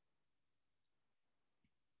theorem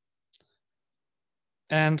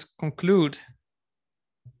and conclude.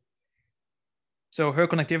 So her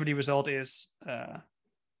connectivity result is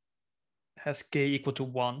has k equal to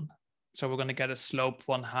 1. So we're going to get a slope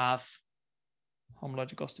 1/2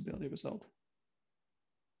 homological stability result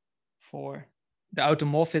for the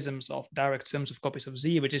automorphisms of direct sums of copies of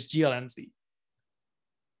Z, which is GLNZ.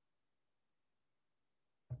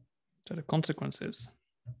 So the consequence is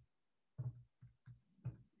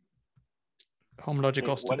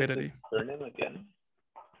homological stability. What is the surname again?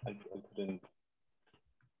 I couldn't.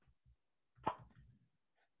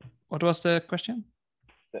 What was the question?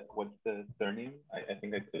 What's the surname? I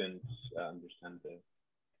think I couldn't understand the.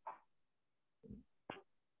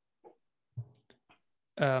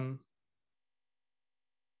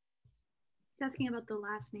 He's asking about the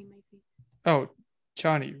last name, I think. Oh,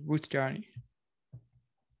 Charney, Ruth Charney.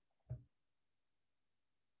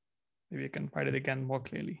 Maybe I can write it again more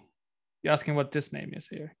clearly. You're asking what this name is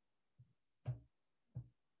here.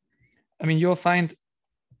 I mean, you'll find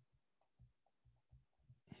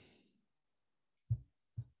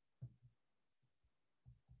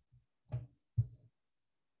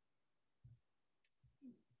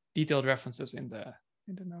detailed references in the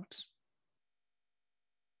notes.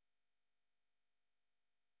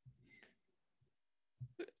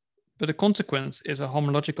 But the consequence is a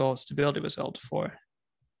homological stability result for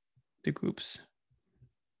the groups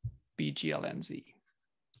B, G, L, and Z.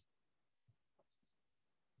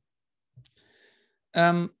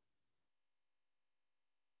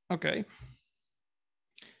 Okay.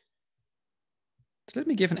 So let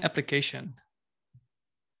me give an application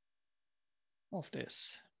of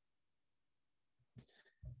this.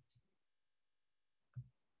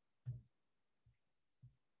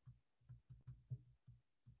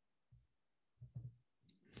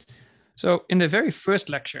 So in the very first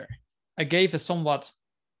lecture, I gave a somewhat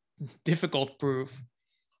difficult proof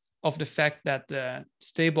of the fact that the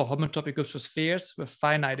stable homotopy groups for spheres were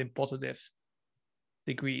finite in positive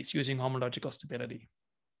degrees using homological stability.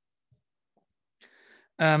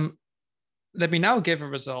 Let me now give a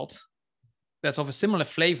result that's of a similar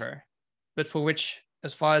flavor, but for which,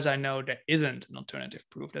 as far as I know, there isn't an alternative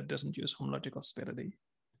proof that doesn't use homological stability,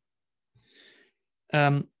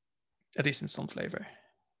 at least in some flavor,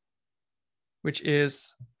 which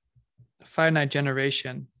is finite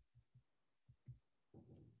generation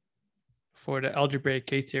for the algebraic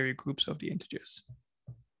K-theory groups of the integers.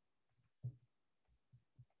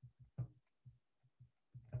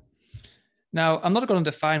 Now, I'm not going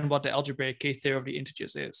to define what the algebraic K-theory of the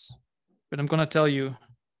integers is, but I'm going to tell you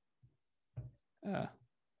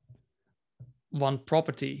one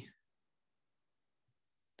property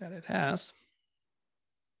that it has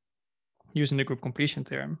using the group completion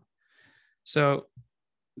theorem. So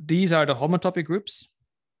these are the homotopy groups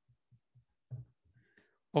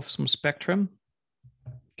of some spectrum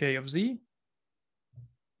K of Z,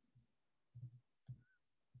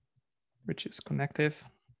 which is connective.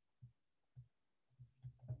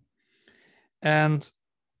 And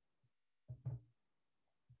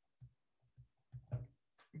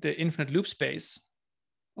the infinite loop space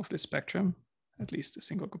of this spectrum, at least a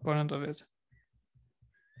single component of it,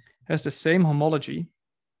 has the same homology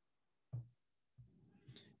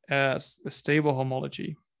as the stable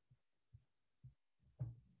homology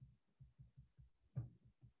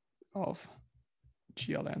of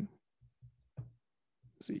GLN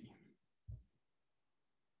Z.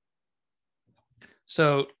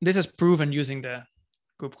 So this is proven using the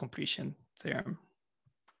group completion theorem,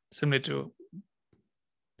 similar to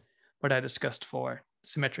what I discussed for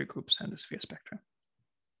symmetric groups and the sphere spectrum.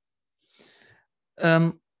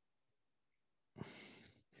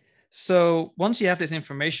 So once you have this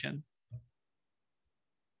information,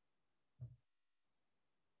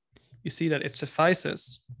 you see that it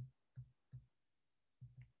suffices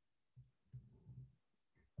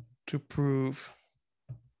to prove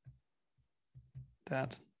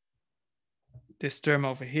that this term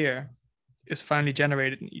over here is finally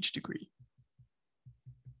generated in each degree.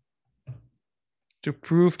 To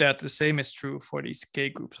prove that the same is true for these K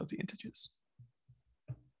groups of the integers.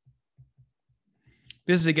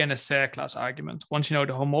 This is again a Serre class argument. Once you know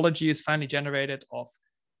the homology is finally generated of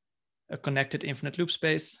a connected infinite loop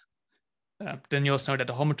space, then you also know that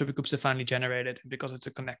the homotopy groups are finally generated. And because it's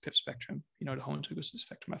a connective spectrum, you know the homotopy groups of the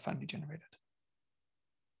spectrum are finally generated.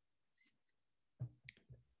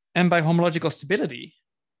 And by homological stability,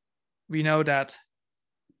 we know that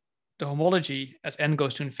the homology as n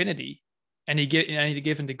goes to infinity, in any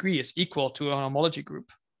given degree is equal to a homology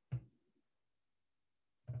group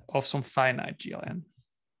of some finite GLN.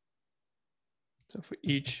 So for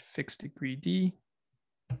each fixed degree D,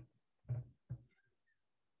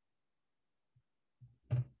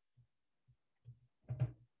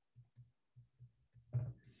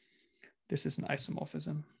 this is an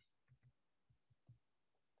isomorphism.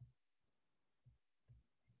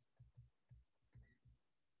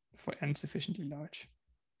 For n sufficiently large.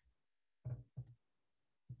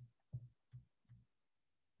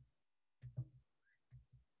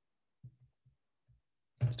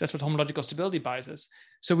 That's what homological stability bias is.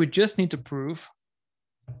 So we just need to prove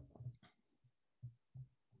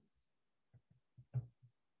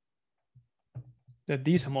that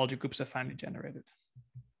these homology groups are finally generated.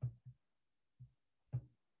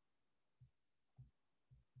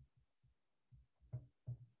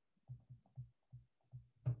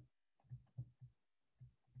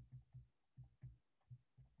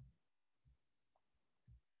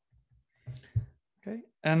 Okay,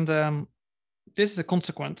 and this is a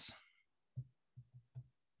consequence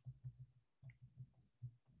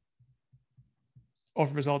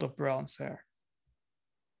of result of Burrell and Serre.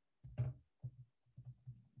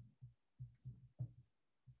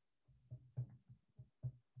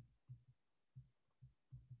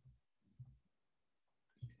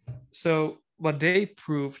 So what they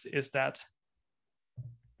proved is that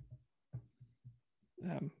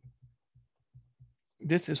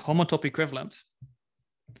this is homotopy equivalent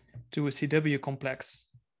to a CW complex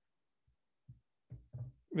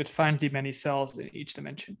with finitely many cells in each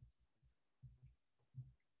dimension.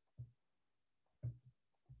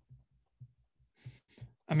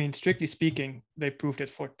 I mean, strictly speaking, they proved it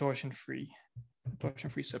for torsion-free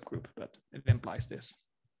subgroup, but it implies this.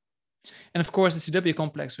 And of course, the CW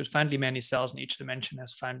complex with finely many cells in each dimension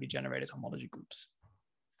has finely generated homology groups.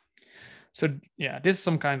 So yeah, this is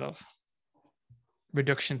some kind of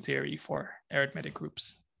reduction theory for arithmetic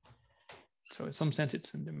groups. So in some sense,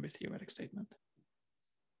 it's a number theoretic statement.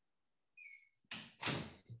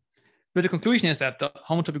 But the conclusion is that the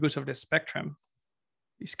homotopy groups of this spectrum,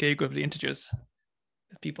 these K group of the integers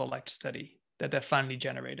that people like to study, that they're finely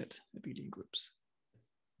generated abelian groups.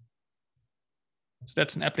 So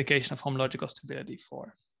that's an application of homological stability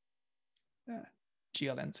for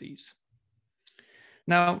GLNCs.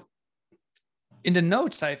 Now, in the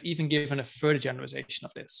notes, I've even given a further generalization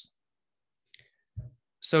of this.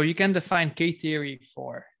 So you can define K theory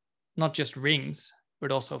for not just rings,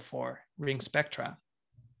 but also for ring spectra.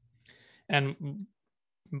 And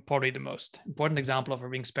probably the most important example of a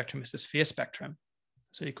ring spectrum is the sphere spectrum.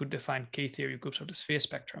 So you could define K theory groups of the sphere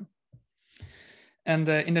spectrum. And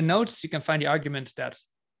in the notes, you can find the argument that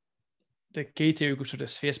the K theory groups of the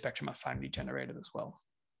sphere spectrum are finely generated as well.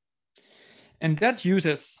 And that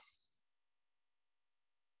uses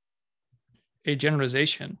a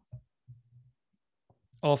generalization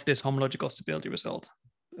of this homological stability result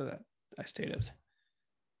that I stated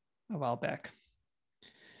a while back.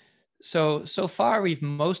 So far, we've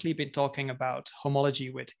mostly been talking about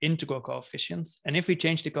homology with integral coefficients. And if we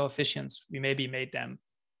change the coefficients, we maybe made them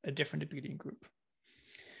a different abelian group.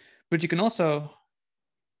 But you can also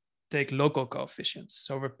take local coefficients.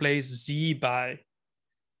 So replace Z by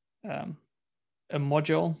a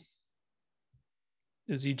module,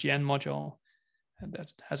 the ZGN module, and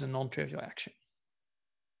that has a non-trivial action.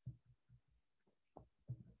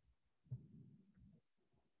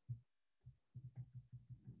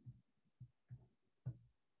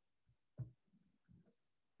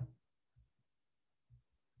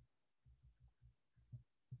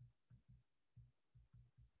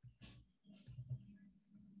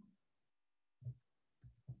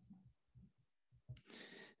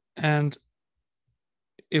 And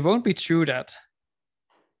it won't be true that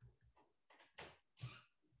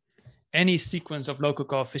any sequence of local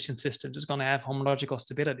coefficient systems is going to have homological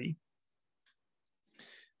stability.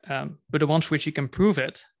 But the ones for which you can prove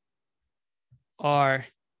it are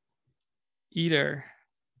either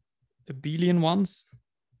abelian ones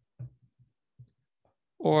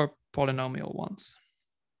or polynomial ones.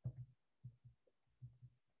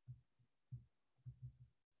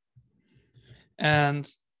 And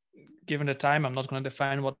given the time, I'm not going to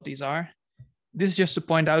define what these are. This is just to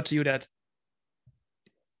point out to you that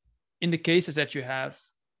in the cases that you have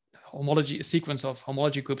homology, a sequence of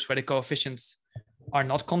homology groups where the coefficients are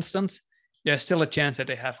not constant, there's still a chance that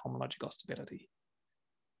they have homological stability.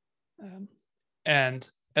 And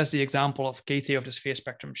as the example of K theory of the sphere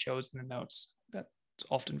spectrum shows in the notes, that's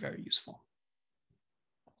often very useful.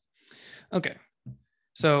 Okay,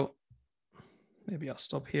 so maybe I'll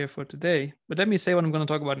stop here for today, but let me say what I'm going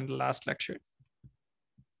to talk about in the last lecture.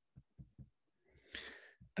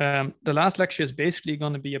 The last lecture is basically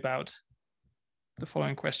going to be about the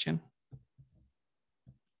following question.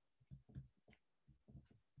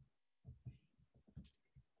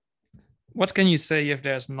 What can you say if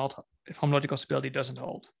if homological stability doesn't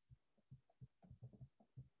hold?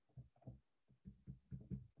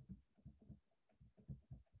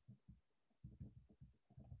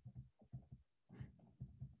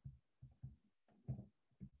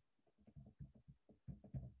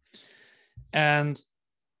 And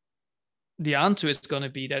the answer is going to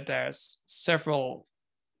be that there's several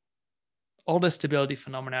other stability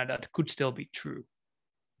phenomena that could still be true.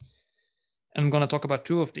 And I'm going to talk about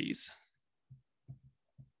two of these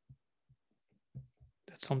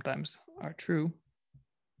that sometimes are true.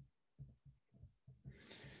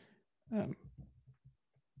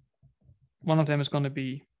 One of them is going to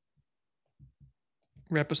be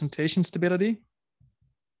representation stability.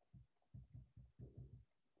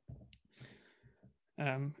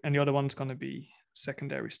 And the other one is going to be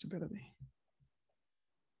secondary stability.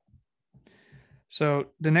 So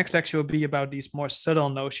the next lecture will be about these more subtle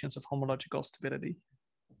notions of homological stability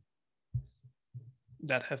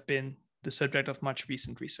that have been the subject of much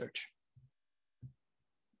recent research.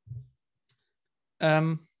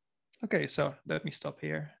 Okay, so let me stop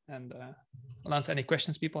here and I'll answer any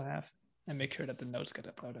questions people have and make sure that the notes get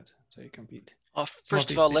uploaded so you can read. First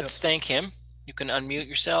of all, let's thank him. You can unmute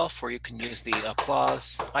yourself or you can use the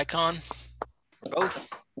applause icon, or both.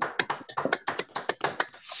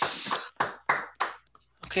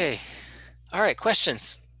 Okay, all right,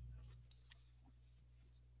 questions?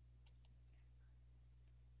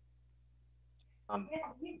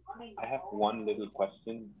 I have one little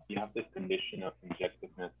question. You have this condition of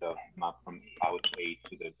injectiveness of map from out A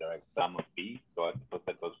to the direct sum of B. So I suppose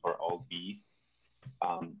that goes for all B.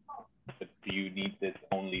 But do you need this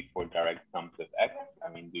only for direct sums of X?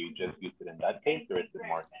 I mean, do you just use it in that case, or is it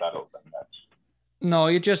more subtle than that? No,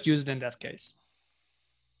 you just use it in that case.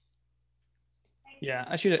 Yeah,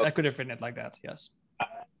 I could have written it like that. Yes.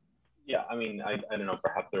 Yeah, I mean, I don't know.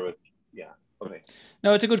 Perhaps there was. Yeah. Okay.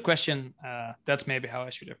 No, it's a good question. That's maybe how I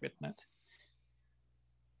should have written it.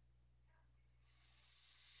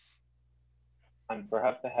 And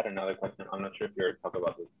perhaps I had another question. I'm not sure if you're talking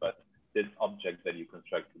about this, but this object that you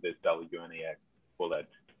construct with this WNAX bullet,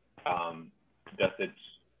 does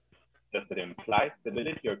it imply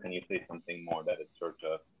stability, or can you say something more that it's sort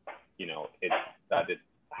of, it's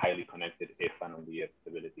highly connected if and only if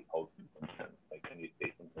stability holds in some sense? Like, can you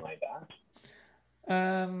say something like that?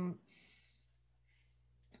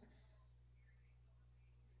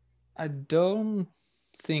 I don't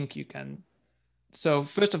think you can. So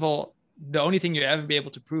first of all, the only thing you ever be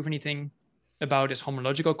able to prove anything about is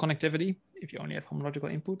homological connectivity, if you only have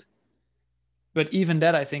homological input. But even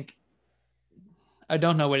that, I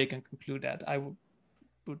don't know whether you can conclude that. I would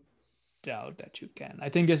doubt that you can. I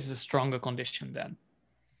think this is a stronger condition than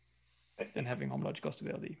having homological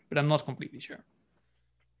stability, but I'm not completely sure.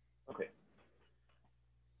 Okay.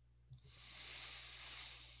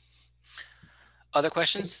 Other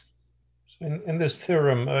questions? In this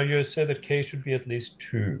theorem, you say that K should be at least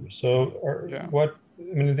 2. So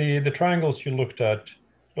the triangles you looked at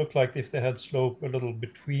looked like if they had slope a little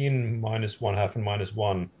between -1/2 and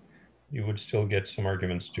 -1, you would still get some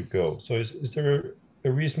arguments to go. So is there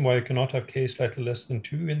a reason why you cannot have K slightly less than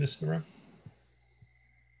 2 in this theorem?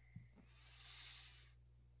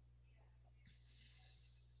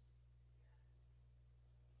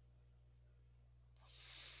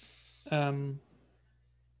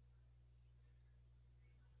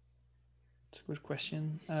 It's a good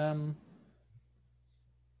question.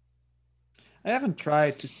 I haven't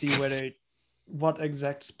tried to see what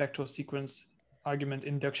exact spectral sequence argument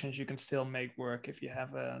inductions you can still make work if you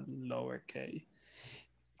have a lower K.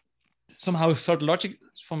 Somehow,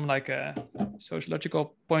 from like a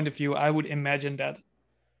sociological point of view, I would imagine that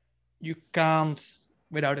you can't,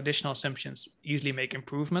 without additional assumptions, easily make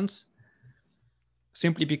improvements,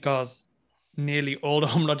 simply because nearly all the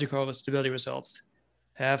homological stability results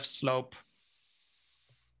have slope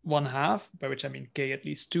 1/2, by which I mean K at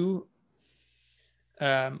least 2,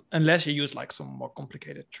 unless you use like some more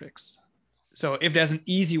complicated tricks. So if there's an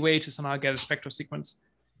easy way to somehow get a spectral sequence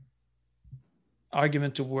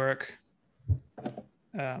argument to work,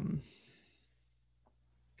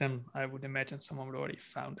 then I would imagine someone would already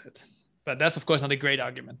found it. But that's of course not a great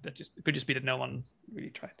argument. It could just be that no one really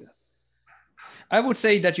tried to. I would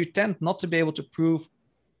say that you tend not to be able to prove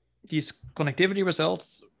these connectivity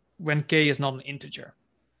results when K is not an integer.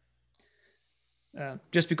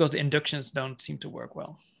 Just because the inductions don't seem to work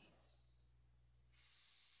well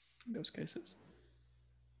in those cases.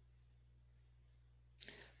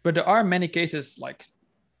 But there are many cases like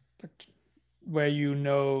where you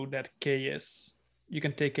know that you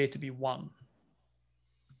can take K to be 1.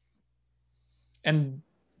 And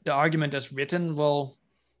the argument as written will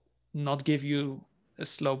not give you a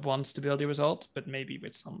slope 1 stability result, but maybe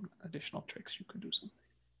with some additional tricks you could do something.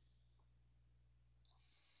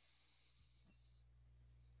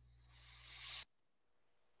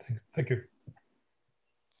 Thank you.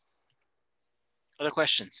 Other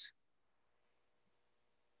questions?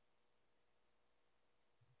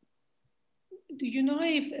 Do you know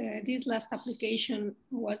if this last application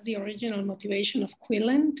was the original motivation of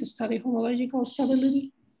Quillen to study homological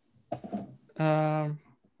stability?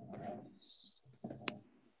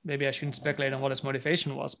 Maybe I shouldn't speculate on what his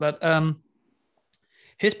motivation was, but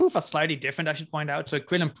his proof was slightly different, I should point out. So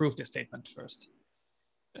Quillen proved his statement first.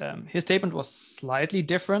 His statement was slightly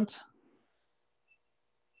different,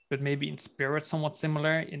 but maybe in spirit somewhat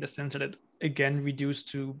similar in the sense that it again reduced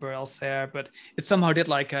to Borel-Serre, but it somehow did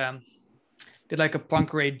like a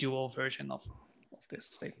Poincare dual version of this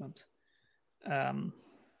statement.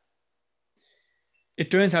 It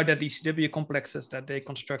turns out that these CW complexes that they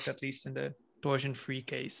construct, at least in the torsion-free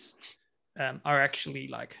case, are actually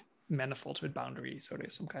like manifolds with boundaries, so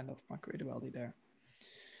there's some kind of Poincare duality there.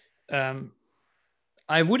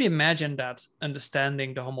 I would imagine that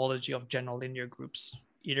understanding the homology of general linear groups,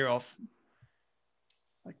 either of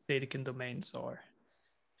like Dedekind domains or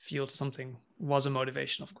fields or something, was a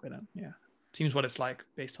motivation of Quillen. Yeah, seems what it's like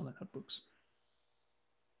based on the notebooks.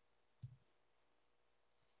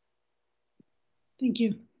 Thank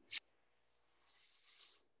you.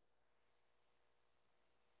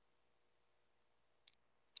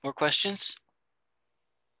 All More questions?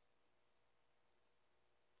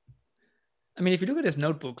 I mean, if you look at his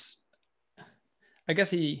notebooks, I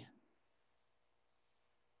guess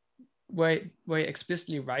where he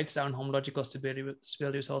explicitly writes down homological stability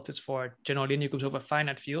results is for general linear groups over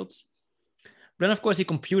finite fields. But then, of course, he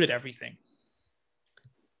computed everything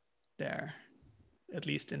there, at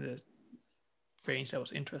least in the range that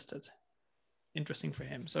was interesting for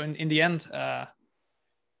him. So in the end,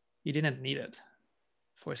 he didn't need it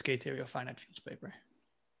for his K-theory of finite fields paper.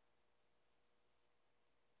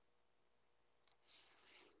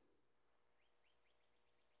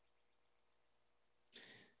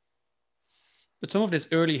 But some of this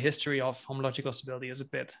early history of homological stability is a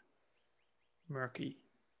bit murky.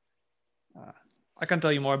 I can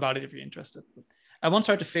tell you more about it if you're interested. But I once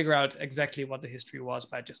tried to figure out exactly what the history was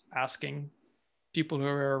by just asking people who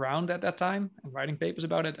were around at that time and writing papers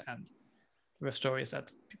about it. And the rough story is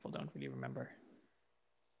that people don't really remember.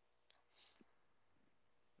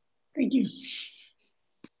 Thank you.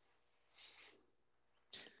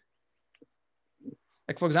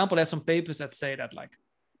 Like, for example, there's some papers that say that, like,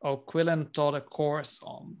 oh, Quillen taught a course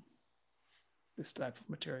on this type of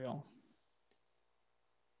material.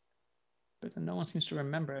 But no one seems to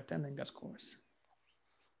remember attending that course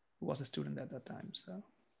who was a student at that time. So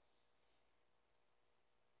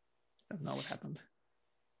I don't know what happened.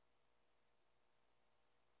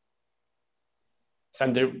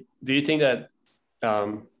 Sander, do you think that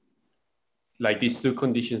like these two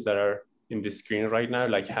conditions that are in the screen right now,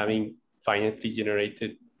 like having finitely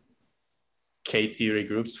generated K-theory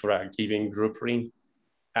groups for a given group ring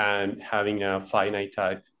and having a finite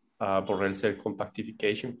type Borel cell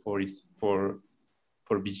compactification for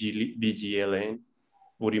BGLN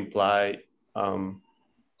would imply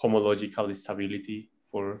homological stability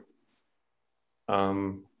for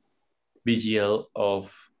BGL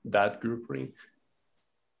of that group ring?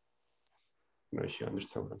 I don't know if you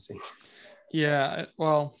understand what I'm saying. Yeah,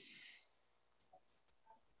 well,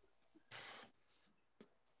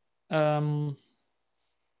 I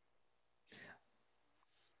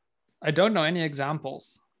don't know any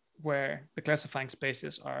examples where the classifying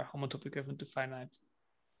spaces are homotopy equivalent to finite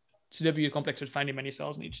CW complex with finely many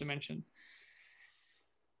cells in each dimension.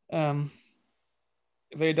 They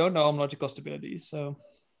don't know homological stability, so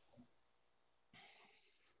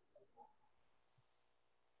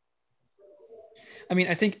I mean,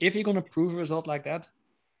 I think if you're going to prove a result like that,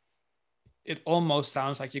 it almost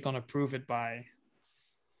sounds like you're going to prove it by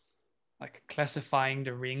like classifying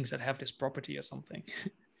the rings that have this property or something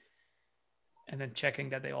and then checking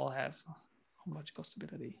that they all have homological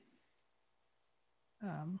stability.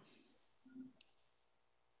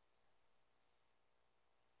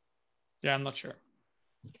 Yeah, I'm not sure.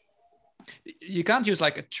 You can't use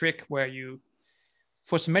like a trick where you,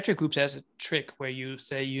 for symmetric groups, there's a trick where you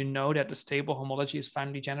say you know that the stable homology is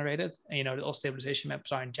finally generated and you know that all stabilization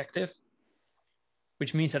maps are injective,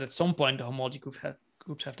 which means that at some point the homology groups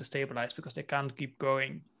have to stabilize because they can't keep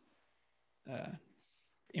going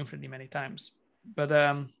infinitely many times. But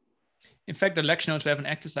in fact, the lecture notes we have an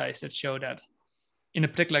exercise that show that in a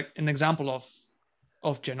particular, an example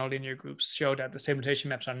of general linear groups show that the stabilization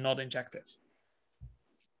maps are not injective.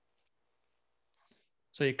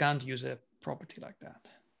 So you can't use a property like that.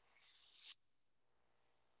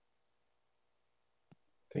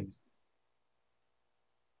 Thanks.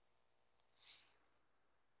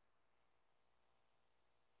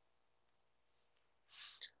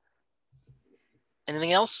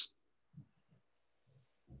 Anything else?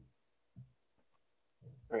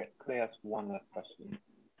 All right, could I ask one last question?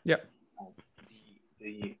 Yeah.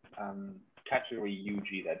 The category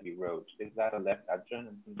UG that you wrote, is that a left adjoint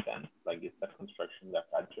in some sense? Like, is that construction left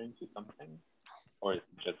adjoint to something? Or is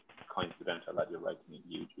it just coincidental that you're writing in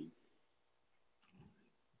UG?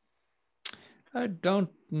 I don't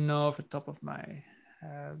know off the top of my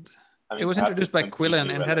head. I mean, it was introduced by Quillen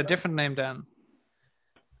and had a relevant. different name then.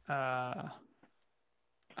 I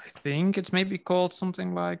think it's maybe called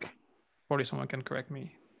something like, probably someone can correct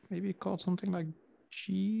me, maybe called something like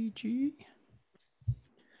GG?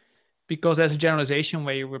 Because there's a generalization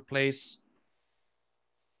where you replace,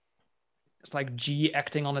 it's like G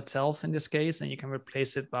acting on itself in this case, and you can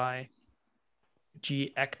replace it by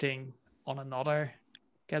G acting on another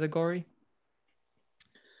category.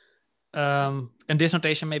 And this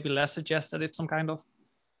notation maybe less suggests that it's some kind of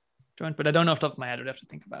joint, but I don't know off the top of my head. I'd have to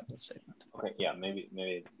think about that statement. Okay, yeah, maybe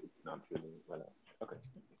it's not really relevant. Okay.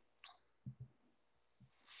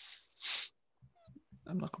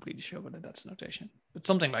 I'm not completely sure whether that's a notation, but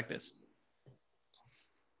something like this.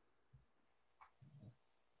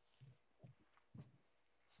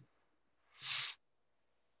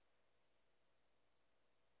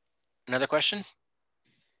 Another question?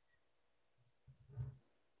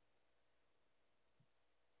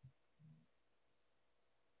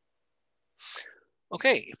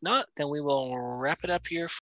 Okay, if not, then we will wrap it up here.